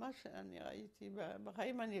 ומה שאני ראיתי,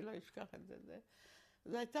 בחיים אני לא אשכח את זה.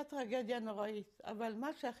 זו הייתה טרגדיה נוראית, אבל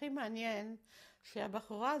מה שהכי מעניין,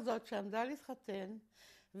 שהבחורה הזאת שעמדה להתחתן,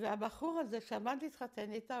 והבחור הזה שעמד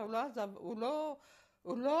להתחתן איתה,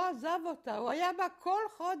 הוא לא עזב אותה, הוא היה בה כל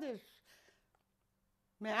חודש,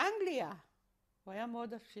 מאנגליה. הוא היה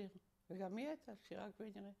מאוד עשיר, וגם היא הייתה עשירה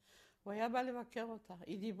כנראה. הוא היה בא לבקר אותה,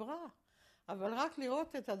 היא דיברה, אבל רק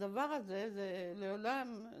לראות את הדבר הזה, זה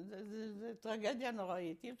לעולם, זה טרגדיה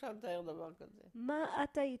נוראית, אי אפשר לתאר דבר כזה. מה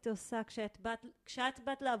את היית עושה כשאת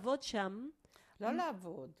באת לעבוד שם? לא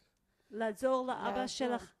לעבוד. לעזור לאבא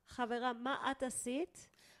שלך חברה, מה את עשית?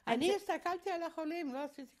 אני הסתכלתי על החולים, לא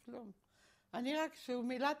עשיתי כלום. אני רק כשהוא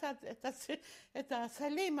מילא את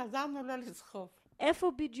הסלים, עזרנו לו לסחוב.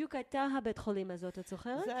 איפה בדיוק הייתה הבית חולים הזאת, את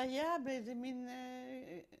זוכרת? זה היה באיזה מין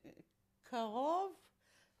קרוב,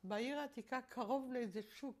 בעיר העתיקה, קרוב לאיזה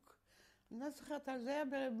שוק. אני לא זוכרת, זה היה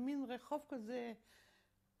במין רחוב כזה,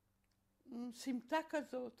 סמטה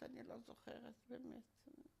כזאת, אני לא זוכרת באמת.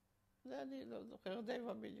 זה אני לא זוכרת, די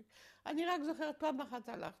בדיוק. אני רק זוכרת פעם אחת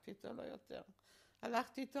הלכתי איתו, לא יותר.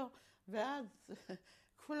 הלכתי איתו, ואז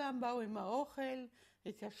כולם באו עם האוכל,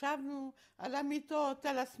 התיישבנו על המיטות,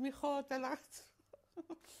 על השמיכות, על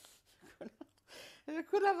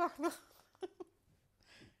וכולם אכלו.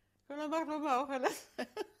 כולם אכלו מהאוכל הזה.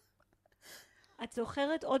 את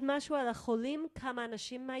זוכרת עוד משהו על החולים? כמה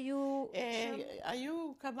אנשים היו שם?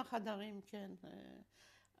 היו כמה חדרים, כן.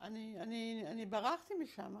 אני ברחתי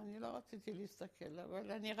משם, אני לא רציתי להסתכל,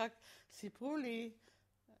 אבל אני רק, סיפרו לי,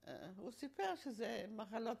 הוא סיפר שזה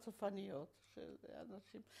מחלות סופניות, שזה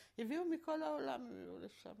אנשים, הביאו מכל העולם, הביאו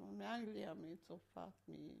לשם, מאנגליה, מצרפת,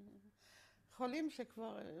 חולים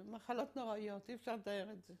שכבר, מחלות נוראיות, אי אפשר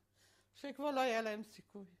לתאר את זה, שכבר לא היה להם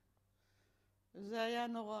סיכוי. זה היה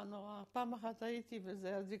נורא נורא. פעם אחת הייתי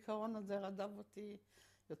וזה, הזיכרון הזה רדף אותי,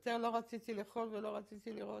 יותר לא רציתי לאכול ולא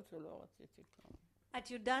רציתי לראות ולא רציתי כלום.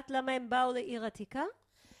 את יודעת למה הם באו לעיר עתיקה?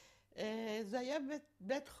 זה היה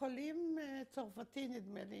בית חולים צרפתי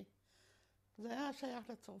נדמה לי. זה היה שייך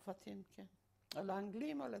לצרפתים, כן. או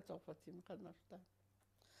לאנגלים או לצרפתים, אחד מהשתיים.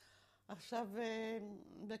 עכשיו,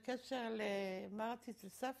 בקשר למה רצית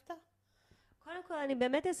לסבתא? קודם כל, אני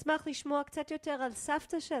באמת אשמח לשמוע קצת יותר על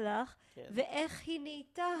סבתא שלך, כן. ואיך היא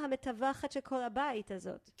נהייתה המתווכת של כל הבית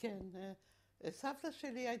הזאת. כן, סבתא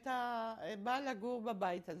שלי באה לגור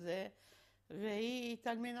בבית הזה, והיא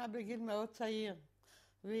התאלמנה בגיל מאוד צעיר,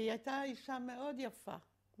 והיא הייתה אישה מאוד יפה,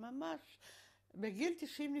 ממש. בגיל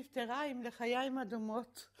 90 נפטרה עם לחיים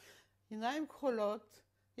אדומות, עיניים כחולות,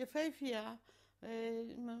 יפהפייה,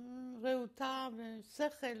 רעותה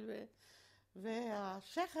ושכל,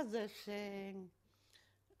 והשייך הזה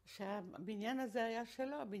שהבניין הזה היה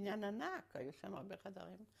שלו, בניין ענק, היו שם הרבה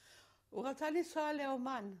חדרים, הוא רצה לנסוע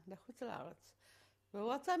לאומן, לחוץ לארץ,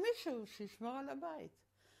 והוא רצה מישהו שישמור על הבית.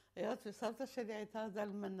 היות וסבתא שלי הייתה אז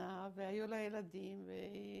אלמנה, והיו לה ילדים,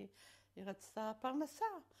 והיא רצתה פרנסה.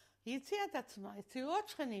 היא הציעה את עצמה, הציעו עוד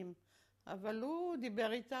שכנים, אבל הוא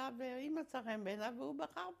דיבר איתה, והיא מצאה חן בעיניו, והוא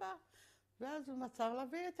בחר בה. ואז הוא מצא לה,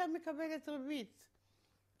 והיא הייתה מקבלת ריבית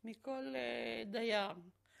מכל דייר.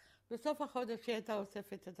 בסוף החודש היא הייתה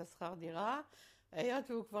אוספת את השכר דירה,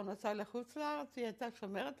 היות והוא כבר נסע לחוץ לארץ, היא הייתה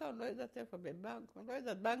שומרת לו, לא יודעת איפה, בבנק, לא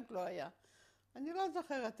יודעת, בנק לא היה. אני לא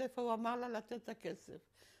זוכרת איפה הוא אמר לה לתת את הכסף.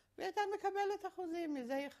 והיא הייתה מקבלת אחוזים,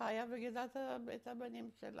 מזה היא חיה וגידלה את הבנים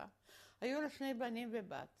שלה. היו לה 2 בנים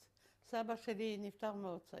ובת. סבא שלי נפטר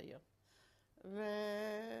מאוד צעיר.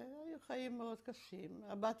 והיו חיים מאוד קשים.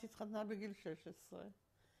 הבת התחתנה בגיל 16.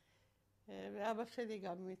 ואבא שלי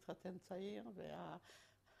גם התחתן צעיר.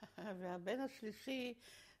 והבן השלישי,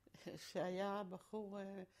 שהיה בחור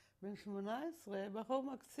בן 18, בחור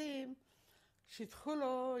מקסים, שיתחו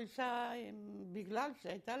לו אישה, בגלל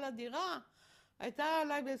שהייתה לה דירה, הייתה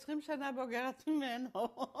אולי ב-20 שנה בוגרת ממנו.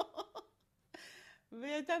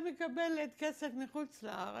 והיא הייתה מקבלת כסף מחוץ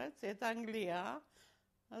לארץ, היא הייתה אנגליה,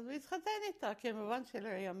 אז הוא התחתן איתה, כמובן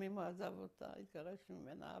שלימים הוא עזב אותה, התגרש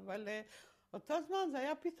ממנה, אבל אותו זמן זה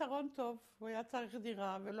היה פתרון טוב, הוא היה צריך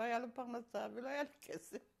דירה, ולא היה לו פרנסה, ולא היה לו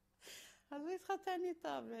כסף. אז הוא התחתן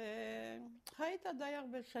איתה, וחי איתה די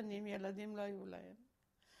הרבה שנים, ילדים לא היו להם.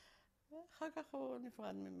 ואחר כך הוא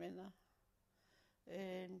נפרד ממנה.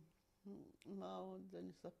 מה עוד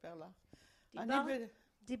אני אספר לך?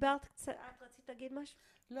 דיברת קצת, את רצית להגיד משהו?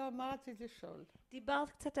 לא, מה רציתי לשאול? דיברת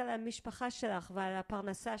קצת על המשפחה שלך ועל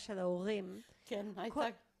הפרנסה של ההורים. כן, הייתה...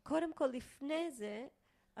 קודם כל, לפני זה,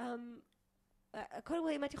 קודם כל,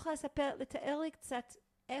 אם את יכולה לתאר לי קצת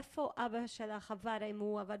איפה אבא שלך עבד, אם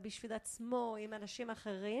הוא עבד בשביל עצמו, עם אנשים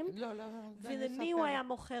אחרים. לא, לא. ולמי הוא היה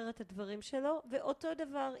מוכר את הדברים שלו, ואותו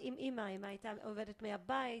דבר עם אמא, אמא הייתה עובדת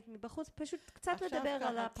מהבית, מבחוץ, פשוט קצת לדבר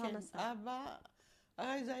על הפרנסה. כן, אבא,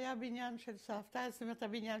 הרי זה היה בניין של סבתא, זאת אומרת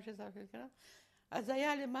הבניין של סבתא, כן? אז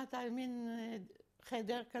היה למטה מין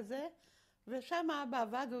חדר כזה, ושם אבא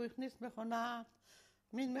עבד, הוא הכניס מכונה,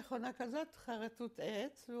 מין מכונה כזאת, חרטות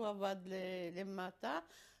עץ, והוא עבד למטה.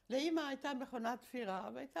 לאמא הייתה מכונת תפירה,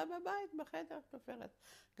 והייתה בבית בחדר תופרת.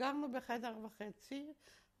 גרנו בחדר וחצי,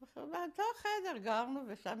 באותו חדר גרנו,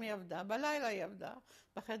 ושם היא עבדה, בלילה היא עבדה.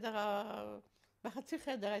 בחצי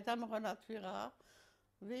חדר הייתה מכונת תפירה,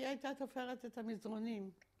 והיא הייתה תופרת את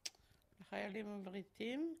המזרונים, לחיילים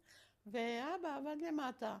הבריטים, ואבא עבד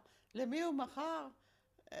למטה. למי הוא מכר?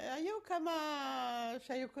 היו כמה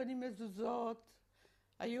שהיו קונים מזוזות,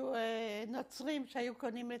 היו נוצרים שהיו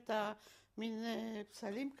קונים את מין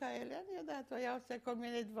פסלים כאלה, אני יודעת, הוא היה עושה כל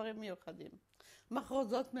מיני דברים מיוחדים.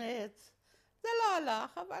 מחרוזות מעץ. זה לא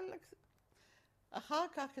הלך, אבל אחר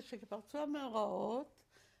כך כשפרצו המאורעות,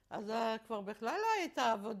 אז כבר בכלל לא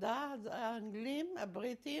הייתה עבודה, אז האנגלים,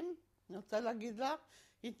 הבריטים, אני רוצה להגיד לך,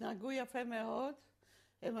 התנהגו יפה מאוד,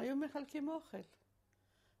 הם היו מחלקים אוכל.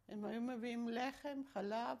 הם היו מביאים לחם,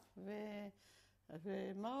 חלב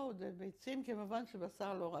ומה עוד? ביצים, כמובן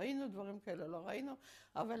שבשר לא ראינו, דברים כאלה לא ראינו,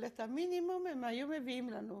 אבל את המינימום הם היו מביאים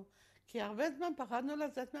לנו, כי הרבה זמן פחדנו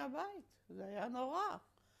לצאת מהבית, זה היה נורא.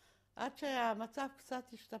 עד שהמצב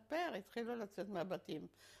קצת השתפר, התחילו לצאת מהבתים.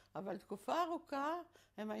 אבל תקופה ארוכה,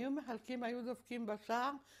 הם היו מחלקים, היו דופקים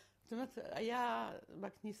בשער, זאת אומרת, היה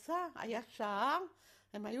בכניסה, היה שער,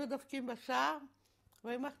 הם היו דופקים בשער,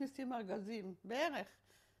 והיו מכניסים ארגזים, בערך.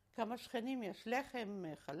 כמה שכנים יש, לחם,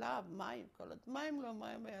 חלב, מים, כל המים לא,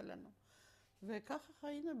 מים היה לנו. וככה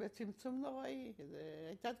חיינו בצמצום נוראי, זו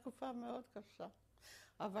הייתה תקופה מאוד קשה.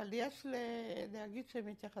 אבל יש להגיד שהם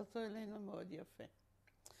התייחסו אלינו מאוד יפה.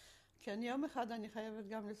 כי יום אחד אני חייבת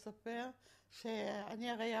גם לספר,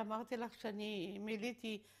 שאני הרי אמרתי לך שאני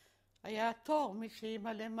מילאתי, היה תור, מישהי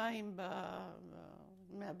מלא מים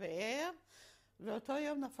מהבאר, ואותו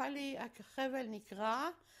יום נפל לי, החבל נקרע,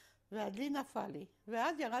 והדלי נפל לי.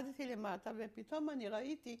 ואז ירדתי למטה, ופתאום אני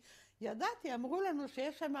ראיתי, ידעתי, אמרו לנו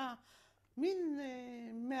שיש שם מין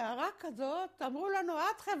מערה כזאת, אמרו לנו,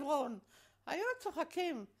 עד חברון. היו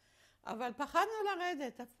צוחקים, אבל פחדנו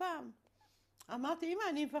לרדת, אף פעם. אמרתי, אמא,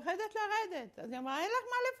 אני מפחדת לרדת. אז היא אמרה, אין לך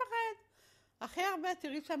מה לפחד. הכי הרבה,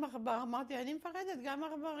 תראי שם עכבר. אמרתי, אני מפחדת גם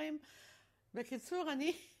עכברים. בקיצור,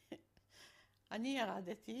 אני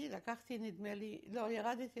ירדתי, לקחתי, נדמה לי, לא,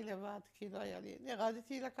 ירדתי לבד, כי לא היה לי,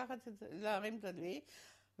 ירדתי להרים את הדלי,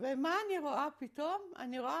 ומה אני רואה פתאום?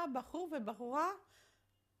 אני רואה בחור ובחורה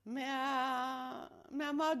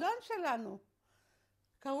מהמועדון שלנו.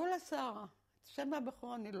 קראו לה שרה. שם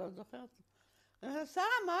הבחור אני לא זוכרת. שרה,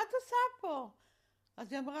 מה את עושה פה?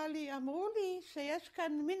 אז היא אמרה לי, אמרו לי שיש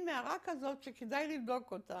כאן מין מערה כזאת שכדאי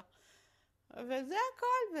לבדוק אותה. וזה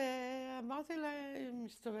הכל, ואמרתי להם,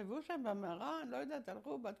 הסתובבו שם במערה, אני לא יודעת,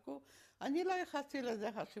 הלכו, בדקו. אני לא ייחסתי לזה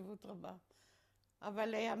חשיבות רבה. אבל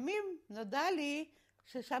לימים נודע לי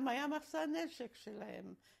ששם היה מחסן נשק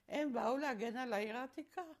שלהם. הם באו להגן על העיר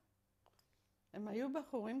העתיקה. הם היו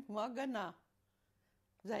בחורים כמו הגנה.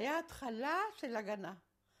 זה היה התחלה של הגנה.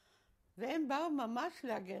 והם באו ממש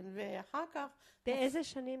להגן, ואחר כך... באיזה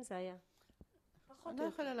שנים זה היה? אני לא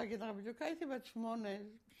יכולה להגיד לך בדיוק, הייתי בת 8,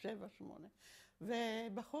 7, 8.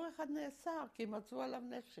 ובחור אחד נאסר, כי מצאו עליו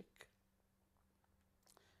נשק.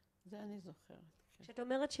 זה אני זוכרת. כן. כשאת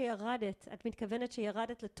אומרת שירדת, את מתכוונת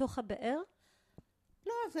שירדת לתוך הבאר?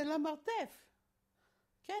 לא, זה למרתף.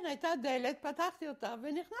 כן, הייתה דלת, פתחתי אותה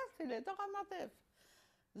ונכנסתי לתוך המרתף.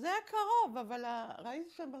 זה היה קרוב, אבל ראיתי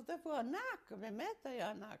שהמרתף הוא ענק, באמת היה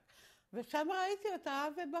ענק. ושם ראיתי אותה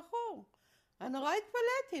ובחור. אני נורא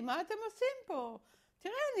התפלאתי, מה אתם עושים פה?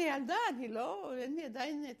 תראה, אני ילדה, אין לי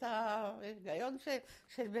עדיין את ההיגיון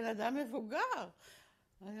של בן אדם מבוגר.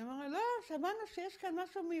 אני אומרת, לא, שמענו שיש כאן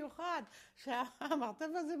משהו מיוחד, שהמרתף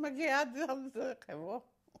הזה מגיע עד חברון.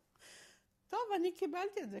 טוב, אני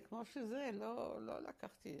קיבלתי את זה כמו שזה, לא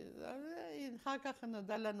לקחתי את זה. אחר כך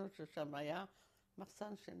נודע לנו ששם היה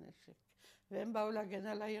מחסן של נשק. והם באו להגן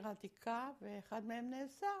על העיר העתיקה, ואחד מהם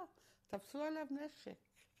נאסר. תפסו עליו נשק,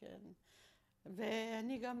 כן.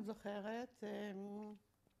 ואני גם זוכרת,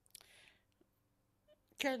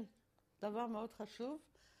 כן, דבר מאוד חשוב,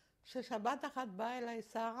 ששבת אחת באה אליי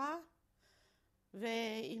שרה,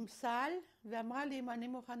 ועם סל, ואמרה לי אם אני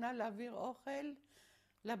מוכנה להעביר אוכל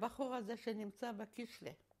לבחור הזה שנמצא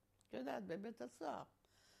בקישלה, את יודעת, בבית הסוהר.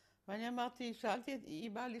 ואני אמרתי,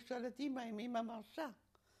 היא באה לשאול את אמא, אם אמא מרשה.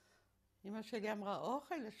 אמא שלי אמרה,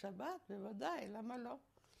 אוכל לשבת? בוודאי, למה לא?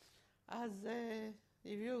 אז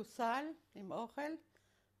הביאו סל עם אוכל,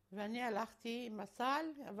 ואני הלכתי עם הסל,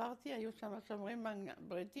 עברתי, היו שם שומרים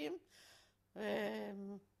בריטים,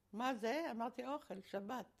 מה זה? אמרתי, אוכל,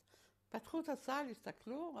 שבת. פתחו את הסל,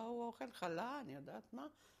 הסתכלו, ראו אוכל חלה, אני יודעת מה.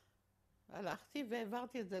 הלכתי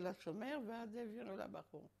והעברתי את זה לשומר, ואז העבירו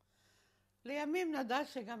לבחור. לימים נדע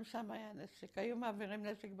שגם שם היה נשק, היו מעבירים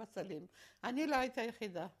נשק בסלים. אני לא הייתה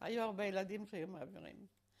יחידה, היו הרבה ילדים שהיו מעבירים.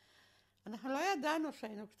 אנחנו לא ידענו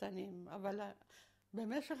שהיינו קטנים, אבל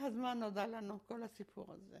במשך הזמן נודע לנו כל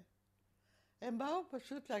הסיפור הזה. הם באו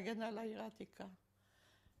פשוט להגן על העיר העתיקה,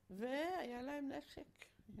 והיה להם נשק,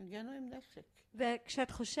 הגנו עם נשק.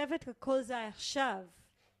 וכשאת חושבת על כל זה עכשיו,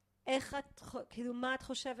 איך את, כאילו, מה את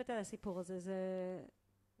חושבת על הסיפור הזה?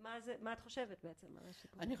 מה את חושבת בעצם על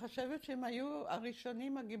הסיפור? אני חושבת שהם היו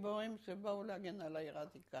הראשונים הגיבורים שבאו להגן על העיר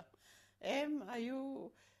העתיקה. הם היו,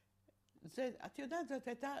 את יודעת,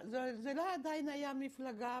 זה לא עדיין היה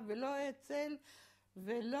מפלגה ולא אצ"ל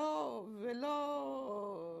ולא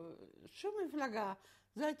שום מפלגה.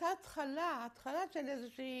 זו הייתה התחלה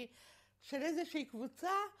של איזושהי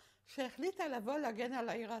קבוצה שהחליטה לבוא להגן על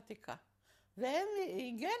העיר העתיקה. והם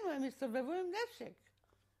הגנו, הם הסתובבו עם נשק.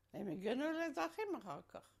 הם הגנו על האזרחים אחר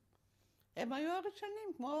כך. הם היו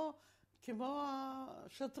הראשונים, כמו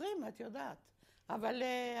השוטרים, את יודעת. אבל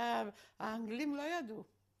האנגלים לא ידעו.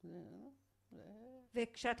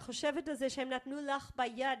 וכשאת חושבת על זה שהם נתנו לך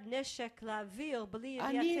ביד נשק לאוויר בלי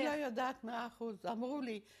ידיעתך... אני לא יודעת 100%, אמרו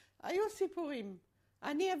לי, היו סיפורים.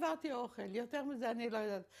 אני העברתי אוכל, יותר מזה אני לא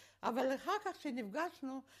יודעת. אבל אחר כך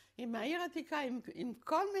שנפגשנו עם העיר העתיקה, עם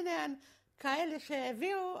כל מיני כאלה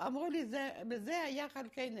שהביאו, אמרו לי, בזה היה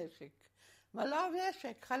חלקי נשק. אבל לא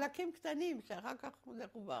נשק, חלקים קטנים, שאחר כך זה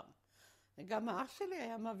חובר. גם האח שלי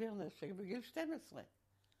היה מעביר נשק בגיל 12,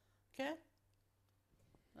 כן?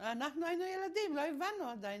 אנחנו היינו ילדים, לא הבנו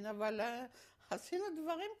עדיין, אבל עשינו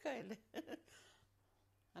דברים כאלה.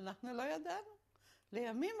 אנחנו לא ידענו.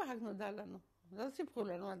 לימים רק נודע לנו. לא סיפרו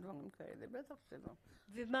לנו על דברים כאלה, בטח שלא.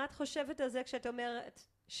 ומה את חושבת על זה כשאת אומרת,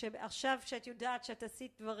 שעכשיו שאת יודעת שאת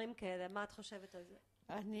עשית דברים כאלה, מה את חושבת על זה?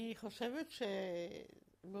 אני חושבת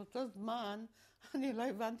שבאותו זמן אני לא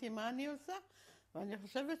הבנתי מה אני עושה, ואני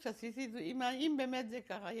חושבת שעשיתי, אם באמת זה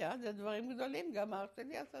ככה היה, זה דברים גדולים, גם האח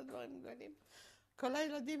שלי עשה דברים גדולים. כל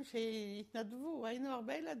הילדים שהתנדבו, היינו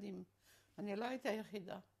הרבה ילדים. אני לא הייתה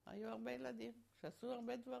יחידה, היו הרבה ילדים שעשו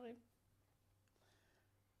הרבה דברים.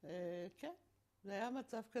 כן, זה היה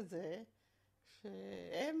מצב כזה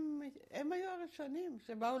שהם היו הראשונים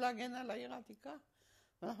שבאו להגן על העיר העתיקה,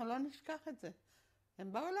 ואנחנו לא נשכח את זה.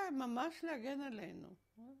 הם באו להם ממש להגן עלינו.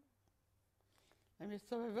 הם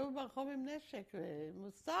הסתובבו ברחוב עם נשק,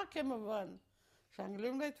 ומוסר כמובן,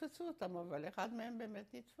 שהאנגלים לא יתפסו אותם, אבל אחד מהם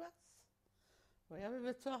באמת נתפס. הוא היה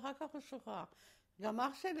בבית סוהר, אחר כך הוא שוחרר. גם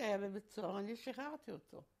אח שלי היה בבית סוהר, אני שחררתי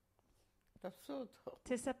אותו. תפסו אותו.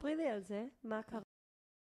 תספרי לי על זה, מה קרה?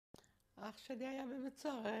 אח שלי היה בבית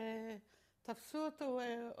סוהר, תפסו אותו,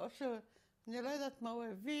 או שהוא אני לא יודעת מה הוא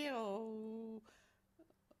העביר, או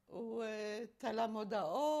הוא תלה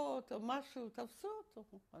מודעות, או משהו, תפסו אותו.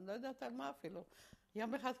 אני לא יודעת על מה אפילו.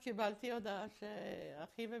 יום אחד קיבלתי הודעה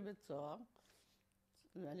שאחי בבית סוהר,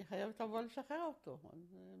 ואני חייבת לבוא לשחרר אותו.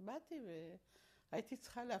 אז באתי והייתי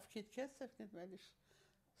צריכה להפקיד כסף, נדמה לי,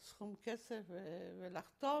 סכום כסף,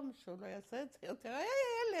 ולחתום שהוא לא יעשה את זה יותר. היה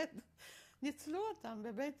ילד. ניצלו אותם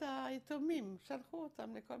בבית היתומים, שלחו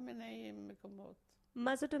אותם לכל מיני מקומות.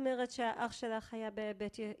 מה זאת אומרת שהאח שלך היה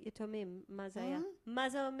בבית יתומים? מה זה היה? מה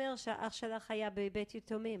זה אומר שהאח שלך היה בבית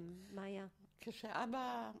יתומים? מה היה?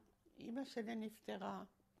 אמא שלי נפטרה.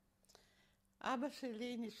 אבא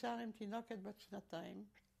שלי נשאר עם תינוקת בת 2.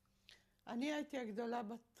 אני הייתי הגדולה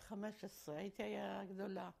בת 15, הייתי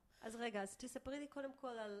הגדולה. אז רגע, אז תספרי לי קודם כל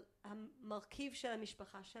על המרכיב של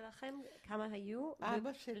המשפחה שלכם, כמה היו?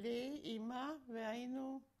 אבא שלי, אמא,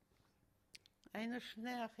 והיינו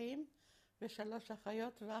 2 אחים ו3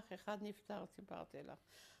 אחיות, ואח אחד נפטר, סיפרתי לך.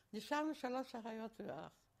 נשארנו 3 אחיות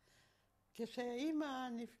ואח. כשאמא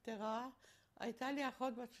נפטרה, הייתה לי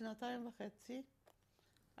אחות בת 2.5,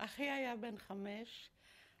 אחי היה בן 5,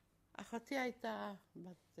 אחותי הייתה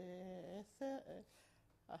בת 10,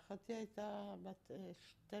 אחותי הייתה בת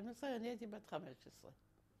 12, אני הייתי בת 15.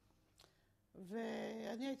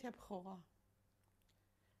 ואני הייתי הבכורה.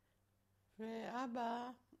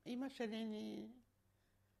 ואבא, אמא שלי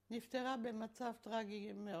נפטרה במצב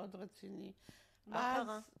טרגי מאוד רציני. מה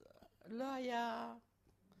קרה? לא היה...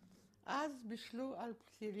 אז בישלו על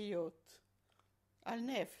פתיליות, על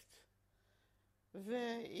נפט.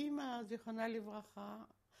 ואמא, זיכרונה לברכה,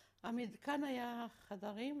 כאן היה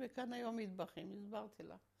חדרים וכאן היו מטבחים, הסברתי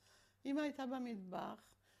לה. אמא הייתה במטבח,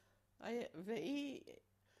 והיא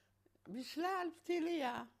בישלה על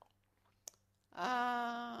פתיליה.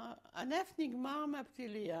 הנפט נגמר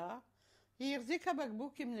מהפתיליה, היא החזיקה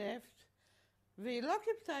בקבוק עם נפט, והיא לא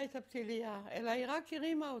קיפתה את הפתיליה, אלא היא רק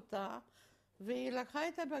הרימה אותה, והיא לקחה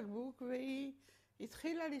את הבקבוק והיא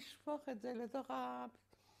התחילה לשפוך את זה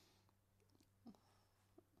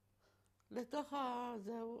לתוך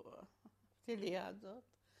הפתיליה הזאת,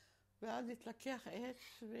 ואז התלקח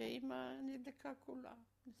אש, ואמא נדלקה כולה,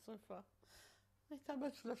 נשרפה. הייתה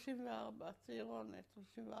בת 34, צעירונת,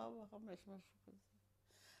 34, 5, משהו כזה.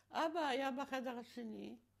 אבא היה בחדר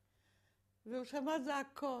השני, והוא שמע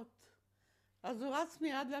זעקות. אז הוא רץ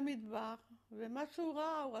מיד למטבח, ומה שהוא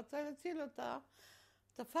ראה, הוא רצה להציל אותה,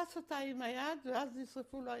 תפס אותה עם היד, ואז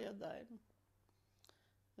נשרפו לו הידיים.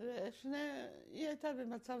 היא הייתה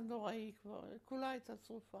במצב נוראי כבר, כולה הייתה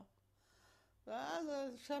שרופה. ואז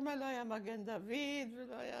שם לא היה מגן דוד,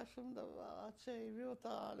 ולא היה שום דבר, עד שהביאו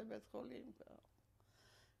אותה לבית חולים.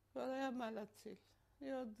 כבר לא היה מה להציל.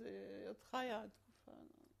 היא עוד חיה תקופה.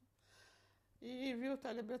 היא הביאו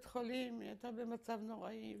אותה לבית חולים, היא הייתה במצב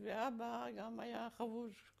נוראי, ואבא גם היה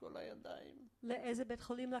חבוש כל הידיים. לאיזה בית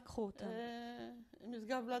חולים לקחו אותם?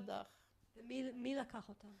 משגב לדח. מי לקח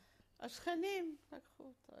אותם? השכנים לקחו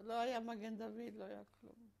אותה, לא היה מגן דוד, לא היה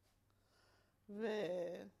כלום.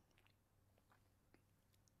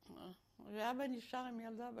 ואבא נשאר עם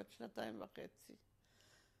ילדה בת 2.5.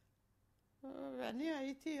 ואני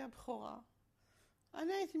הייתי הבכורה.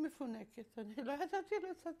 אני הייתי מפונקת, אני לא ידעתי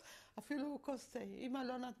לעשות אפילו כוס תה, אמא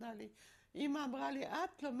לא נתנה לי. אמא אמרה לי,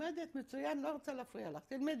 את לומדת מצוין, לא רוצה להפריע לך,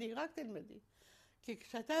 תלמדי, רק תלמדי. כי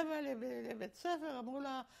כשהייתה באה לבית ספר, אמרו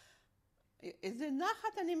לה, איזה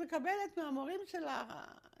נחת אני מקבלת מהמורים שלה,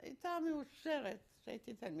 הייתה מאושרת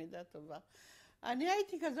שהייתי תלמידה טובה. אני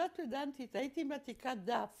הייתי כזאת פדנטית, הייתי מתיקת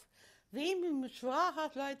דף, ואם שורה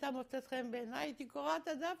אחת לא הייתה מוצאת חן בעיניי, הייתי קוראת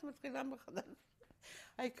הדף, מתחילה מחדש.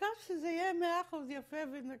 העיקר שזה יהיה 100% יפה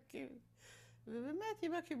ונקי. ובאמת,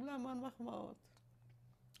 אמא קיבלה המון מחמאות.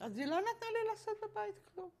 אז היא לא נתנה לי לעשות בבית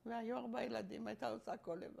כלום. והיו 4 ילדים, הייתה עושה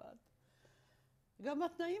הכל לבד. גם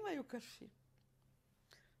התנאים היו קשים.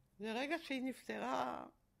 ברגע שהיא נפטרה,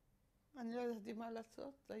 אני לא ידעתי מה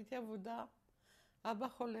לעשות. הייתי עבודה, אבא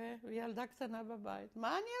חולה וילדה קטנה בבית.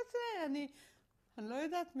 מה אני אעשה? אני לא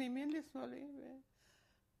יודעת מימין לשמאלי.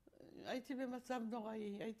 הייתי במצב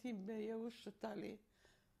נוראי, הייתי בייאוש טוטלי.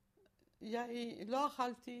 לא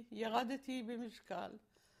אכלתי, ירדתי במשקל.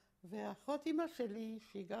 ואחות אמא שלי,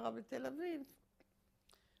 שהיא גרה בתל אביב,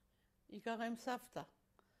 היא גרה עם סבתא.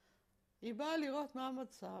 היא באה לראות מה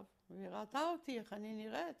המצב, והיא ראתה אותי, איך אני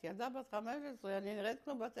נראית. ילדה בת 15, אני נראית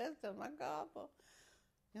כמו בת 10, מה קרה פה?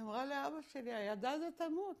 היא אמרה לאבא שלי, הילדה הזאת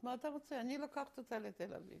תמות, מה אתה רוצה? אני לוקחת אותה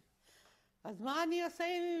לתל אביב. אז מה אני אעשה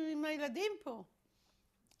עם הילדים פה?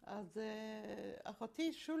 אז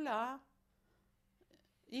אחותי שולה,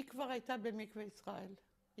 היא כבר הייתה במקווה ישראל.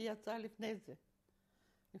 היא יצאה לפני זה,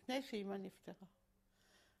 לפני שאמא נפטרה.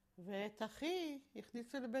 ואת אחי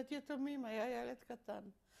הכניסו לבית יתומים, היה ילד קטן.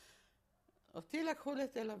 אותי לקחו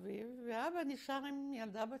לתל אביב, ואבא נשאר עם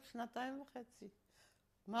ילדה בת 2.5.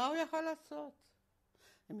 מה הוא יכול לעשות?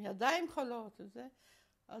 עם ידיים חולות וזה.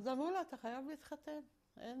 אז אמרו לה, אתה חייב להתחתן,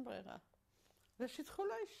 אין ברירה. ושיתחו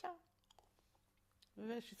לו אישה.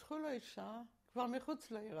 ושיתחו לו אישה כבר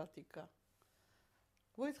מחוץ לעיר העתיקה.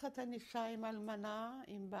 הוא התחתן אישה עם אלמנה,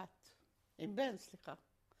 עם בן, סליחה.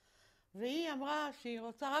 והיא אמרה שהיא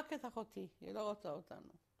רוצה רק את אחותי, היא לא רוצה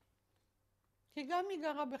אותנו. כי גם היא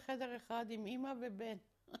גרה בחדר אחד עם אמא ובן.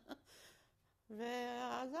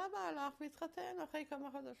 ואז אבא הלך והתחתן אחרי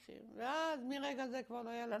כמה חודשים. ואז מרגע זה כבר לא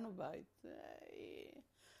היה לנו בית.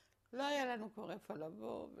 לא היה לנו כבר איפה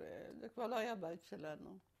לבוא, וזה כבר לא היה בית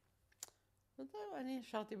שלנו. וזהו, אני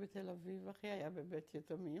נשארתי בתל אביב, אחי היה בבית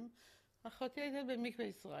יתומים. אחותי הייתה במקווה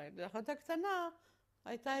ישראל, ואחותה הקטנה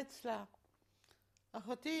הייתה אצלה.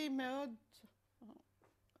 אחותי מאוד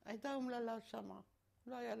הייתה אומללה שמה,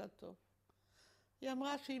 לא היה לה טוב. היא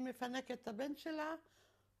אמרה שהיא מפנקת את הבן שלה,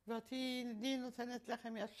 ואותי נותנת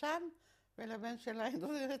לחם ישן, ולבן שלה היא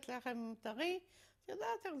נותנת לחם טרי, את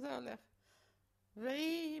יודעת איך זה הולך.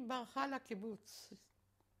 והיא ברחה לקיבוץ,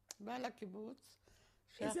 באה לקיבוץ.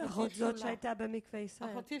 איזה אחות זאת שהייתה במקווה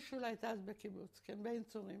ישראל? אחותי שולה הייתה אז בקיבוץ, כן, בעין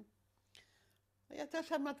צורים. היא הייתה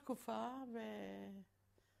שם תקופה,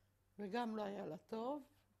 וגם לא היה לה טוב.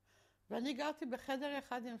 ואני גרתי בחדר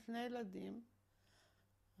אחד עם 2 ילדים,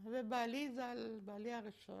 ובעלי ז"ל, בעלי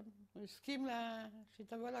הראשון, הוא הסכים שהיא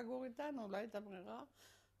תבוא לגור איתנו, לא הייתה ברירה,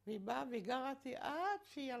 והיא באה והיא גרה איתי עד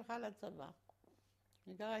שהיא הלכה לצבא.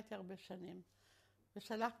 היא גרה איתי הרבה שנים,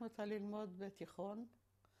 ושלחנו אותה ללמוד בתיכון,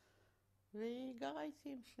 והיא גרה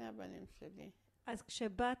איתי עם 2 הבנים שלי. אז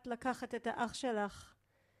כשבאת לקחת את האח שלך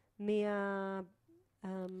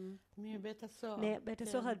מבית הסוהר. מבית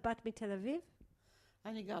הסוהר, את באת מתל אביב?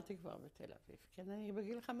 אני גרתי כבר בתל אביב, כן, אני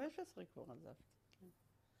בגיל 15 כבר עזבתי. כן.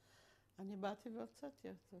 אני באתי והוצאתי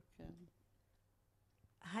אותו, כן.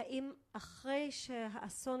 האם אחרי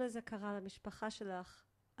שהאסון הזה קרה למשפחה שלך,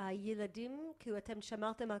 הילדים, כאילו אתם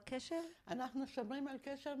שמרתם על קשר? אנחנו שומרים על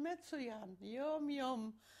קשר מצוין, יום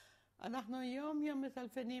יום. אנחנו יום יום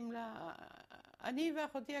מטלפנים לה. אני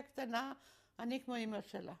ואחותי הקטנה, אני כמו אמא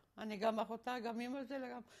שלה. אני גם אחותה, גם אמא שלה,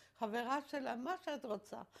 גם חברה שלה, מה שאת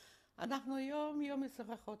רוצה. אנחנו יום יום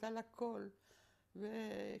משוחחות על הכל.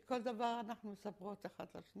 וכל דבר אנחנו מספרות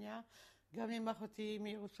אחת לשנייה. גם עם אחותי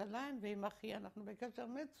מירושלים ועם אחי, אנחנו בקשר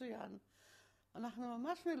מצוין. אנחנו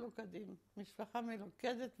ממש מלוכדים, משפחה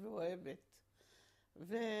מלוכדת ואוהבת.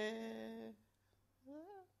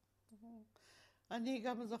 אני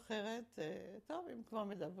גם זוכרת, טוב, אם כבר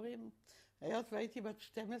מדברים, היות והייתי בת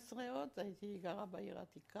 12 עוד, הייתי גרה בעיר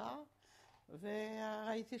העתיקה,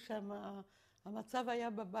 וראיתי שם, המצב היה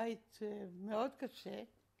בבית מאוד קשה,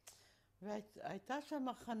 והייתה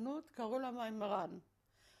שם חנות, קראו לה מימרן.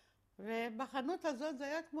 ובחנות הזאת זה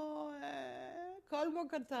היה כמו כלבו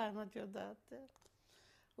קטן, את יודעת.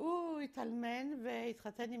 הוא התאלמן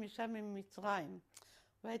והתחתן עם אישה ממצרים.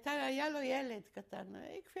 והיה לו ילד קטן.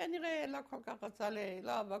 כפי הנראה לא כל כך רצה,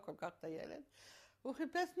 לא אהבה כל כך את הילד. הוא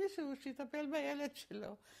חיפש מישהו שיטפל בילד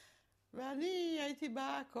שלו. ואני הייתי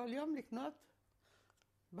באה כל יום לקנות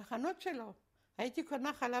בחנות שלו. הייתי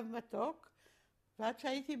קונה חלב מתוק, ועד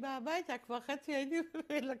שהייתי באה הביתה כבר חצי הייתי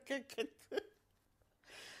מלקקת.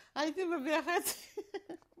 הייתי מביאה חצי.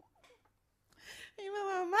 אמא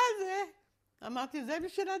אמרה, מה זה? אמרתי, זה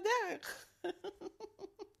בשביל הדרך.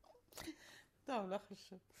 טוב, לא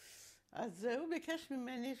חשוב. אז הוא ביקש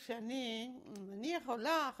ממני שאני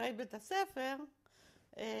יכולה אחרי בית הספר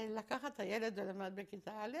לקחת את הילד ולמד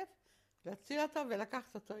בכיתה א', להוציא אותו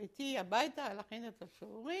ולקחת אותו איתי הביתה, להכין את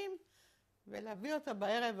השיעורים ולהביא אותו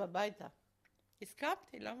בערב הביתה.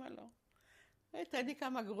 הסכמתי, למה לא? הייתה לי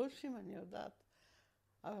כמה גרושים, אני יודעת.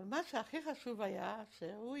 אבל מה שהכי חשוב היה,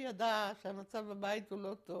 שהוא ידע שהמצב בבית הוא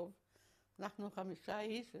לא טוב. אנחנו 5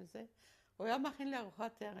 איש וזה. הוא היה מכין לי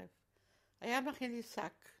ארוחת ערב. היה מכין לי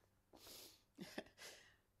שק.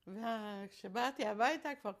 וכשבאתי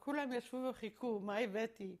הביתה כבר כולם ישבו וחיכו, מה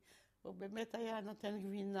הבאתי? הוא באמת היה נותן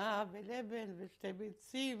גבינה ולבן ושתי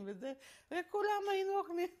ביצים וזה, וכולם היינו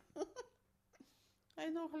אוכלים.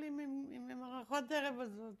 היינו אוכלים עם ארוחת ערב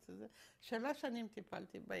הזאת. 3 שנים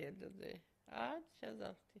טיפלתי בילד הזה, עד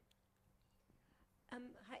שעזבתי.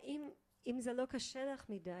 האם, אם זה לא קשה לך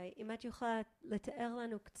מדי, אם את יכולה לתאר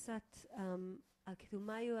לנו קצת על כאילו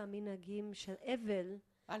מה היו המנהגים של אבל?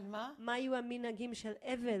 על מה? מה היו המנהגים של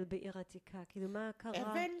אבל בעיר עתיקה? כאילו מה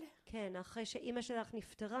קרה? אבל? כן, אחרי שאימא שלך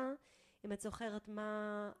נפטרה, אם את זוכרת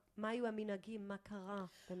מה היו המנהגים, מה קרה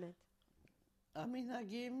באמת?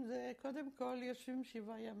 המנהגים זה קודם כל יושבים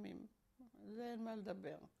 7 ימים, זה אין מה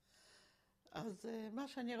לדבר. אז מה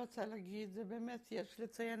שאני רוצה להגיד זה באמת יש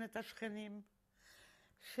לציין את השכנים,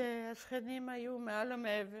 שהשכנים היו מעל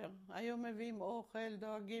ומעבר, היו מביאים אוכל,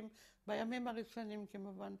 דואגים, בימים הראשונים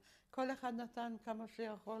כמובן. כל אחד נתן כמה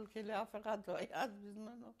שיכול, כי לאף אחד לא היה אז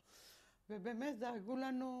בזמנו. ובאמת דאגו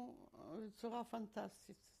לנו בצורה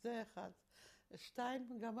פנטסטית, זה אחד.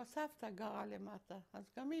 שתיים, גם הסבתא גרה למטה,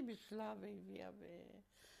 אז גם היא בישלה והביאה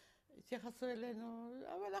והתייחסו אלינו,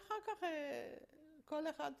 אבל אחר כך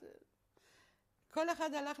כל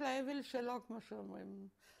אחד הלך לאבל שלו, כמו שאומרים.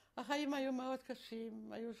 החיים היו מאוד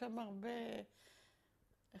קשים, היו שם הרבה,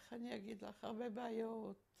 איך אני אגיד לך, הרבה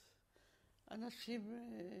בעיות. אנשים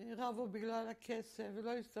רבו בגלל הכסף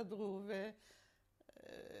ולא הסתדרו,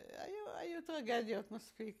 והיו טרגדיות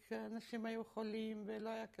מספיק. אנשים היו חולים ולא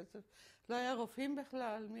היה כסף. לא היה רופאים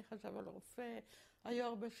בכלל, מי חשב על רופא? היו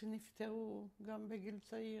הרבה שנפטרו, גם בגיל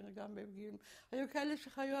צעיר, גם בגיל... היו כאלה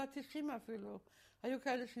שחיו עד 90 אפילו. היו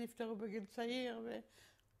כאלה שנפטרו בגיל צעיר,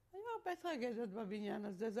 היו הרבה טרגדיות בבניין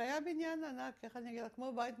הזה. זה היה בניין ענק, איך אני אגיד,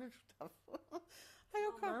 כמו בית משותף.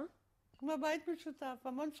 היו כאן, כמו בית משותף,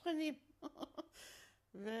 המון שכנים.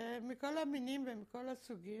 ומכל המינים ומכל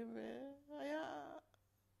הסוגים,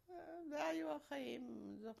 זה היו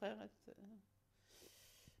החיים, זוכרת.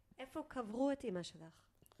 איפה קברו את אמא שלך?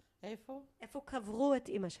 איפה? איפה קברו את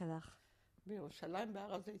אמא שלך? בירושלים,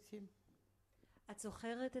 בהר הזיתים. את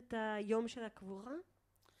זוכרת את היום של הקבורה?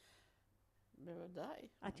 בוודאי.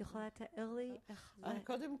 את יכולה לתאר לי איך זה?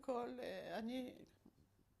 קודם כל,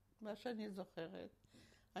 מה שאני זוכרת,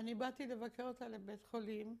 אני באתי לבקר אותה לבית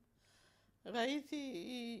חולים, ראיתי,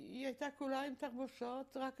 היא הייתה כולה עם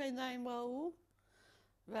תחבושות, רק העיניים ראו,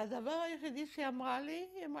 והדבר היחידי שהיא אמרה לי,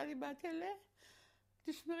 באתי אליה,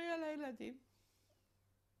 תשמרי על הילדים.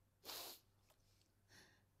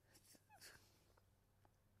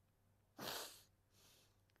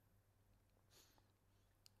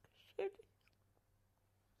 קשה לי.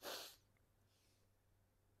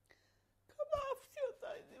 כמה אהבתי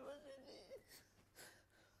אותה, את אמא שלי.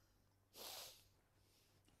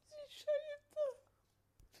 זה אישה יתה.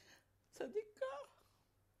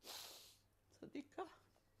 צדיקה.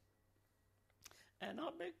 אין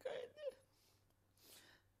הרבה כאלה.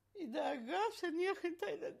 היא דאגה שאני אכין את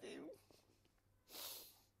הילדים.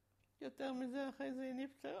 יותר מזה, אחרי זה היא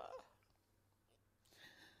נפטרה.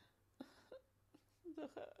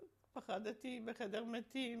 פחדתי בחדר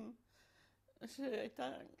מתים,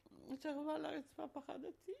 שהייתה שכבה על הרצפה,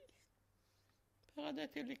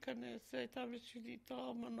 פחדתי להיכנס, והייתה בשבילי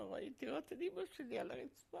טראומה נוראית, לראות את אמא שלי על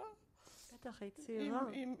הרצפה. בטח, היא צעירה.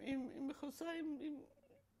 עם מכוסה,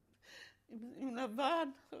 עם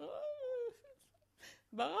לבן.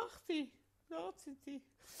 ברחתי, לא רציתי.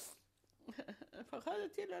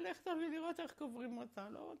 פחדתי ללכת ולראות איך קוברים אותה,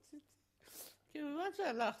 לא רציתי. כמובן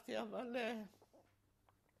שהלכתי, אבל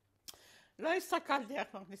לא הסתכלתי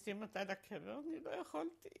איך מכניסים אותה לקבר, אני לא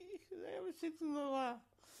יכולתי, זה היה פשוט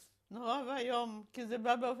נורא והיום, כי זה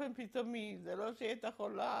בא באופן פתאומי, זה לא שהיא הייתה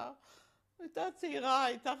חולה, הייתה צעירה,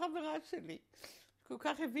 הייתה חברה שלי, כל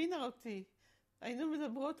כך הבינה אותי, היינו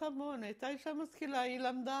מדברות המון, הייתה אישה משכילה, היא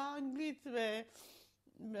למדה אנגלית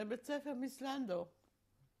בבית ספר מסלנדו.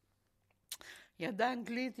 ידעה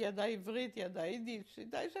אנגלית, ידעה עברית, ידעה יידיש,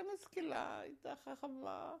 הייתה אישה משכילה, הייתה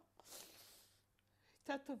חכמה,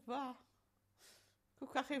 הייתה טובה, כל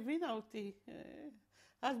כך הבינה אותי.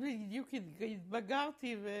 אז בדיוק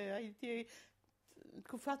התבגרתי והייתי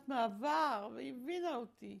תקופת מעבר, והיא הבינה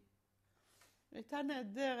אותי. הייתה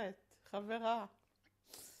נהדרת, חברה.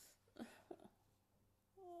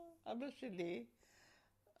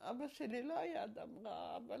 אבא שלי לא היה אדם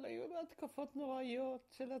רע, אבל היו לו התקפות נוראיות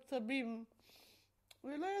של עצבים.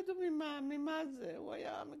 ולא ידעו ממה זה, הוא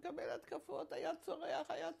היה מקבל התקפות, היה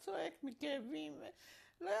צורח, היה צועק מכאבים,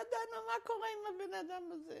 לא ידענו מה קורה עם הבן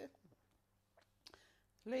אדם הזה.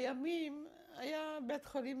 לימים היה בית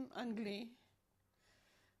חולים אנגלי,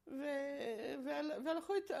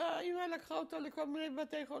 והלכו אמא לקחה אותו לכל מיני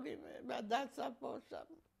בתי חולים, בהדסה פה, שם.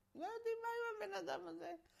 לא יודעים מה עם הבן אדם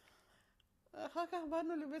הזה. אחר כך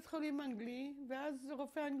באנו לבית חולים אנגלי, ואז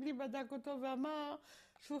רופא אנגלי בדק אותו ואמר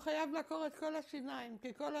שהוא חייב לעקור את כל השיניים,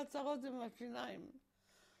 כי כל הצרות זה מהשיניים.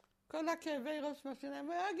 כל הכאבי ראש מהשיניים.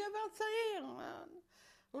 הוא היה גבר צעיר,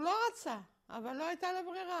 הוא לא רצה, אבל לא הייתה לה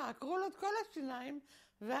ברירה. עקרו לו את כל השיניים,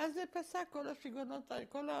 ואז זה פסק כל השיגעונות,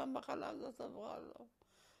 כל המחלה הזאת עברה לו.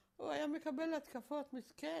 הוא היה מקבל התקפות,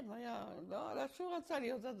 מסכן, לא שהוא רצה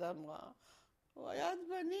להיות אדם רע. הוא היה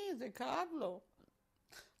עצבני, זה כאב לו.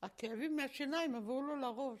 הכאבים מהשיניים עברו לו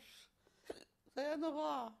לראש. זה היה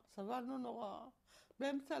נורא, סבלנו נורא.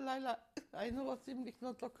 באמצע הלילה היינו רוצים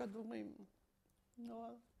לקנות לו כדורים. נורא.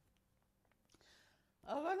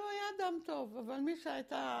 אבל הוא היה אדם טוב, אבל מי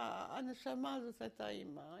שהייתה, הנשמה הזאת הייתה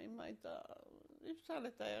אמא. אמא הייתה, אי אפשר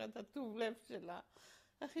לתאר את הטוב לב שלה.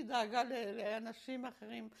 איך היא דאגה לאנשים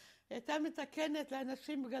אחרים. היא הייתה מתקנת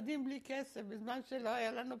לאנשים בגדים בלי כסף, בזמן שלא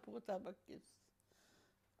היה לנו פרוטה בכיס.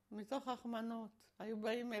 מתוך רחמנות, היו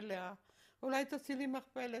באים אליה. אולי תוציא לי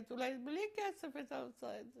מכפלת, אולי בלי כסף הייתה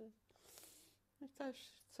עושה את זה. הייתה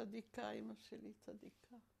צדיקה, אמא שלי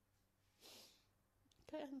צדיקה.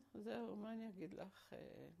 כן, זהו, מה אני אגיד לך?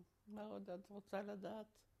 מה עוד את רוצה לדעת?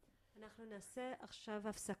 אנחנו נעשה עכשיו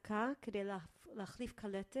הפסקה כדי להחליף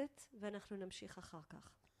קלטת, ואנחנו נמשיך אחר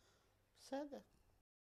כך. בסדר.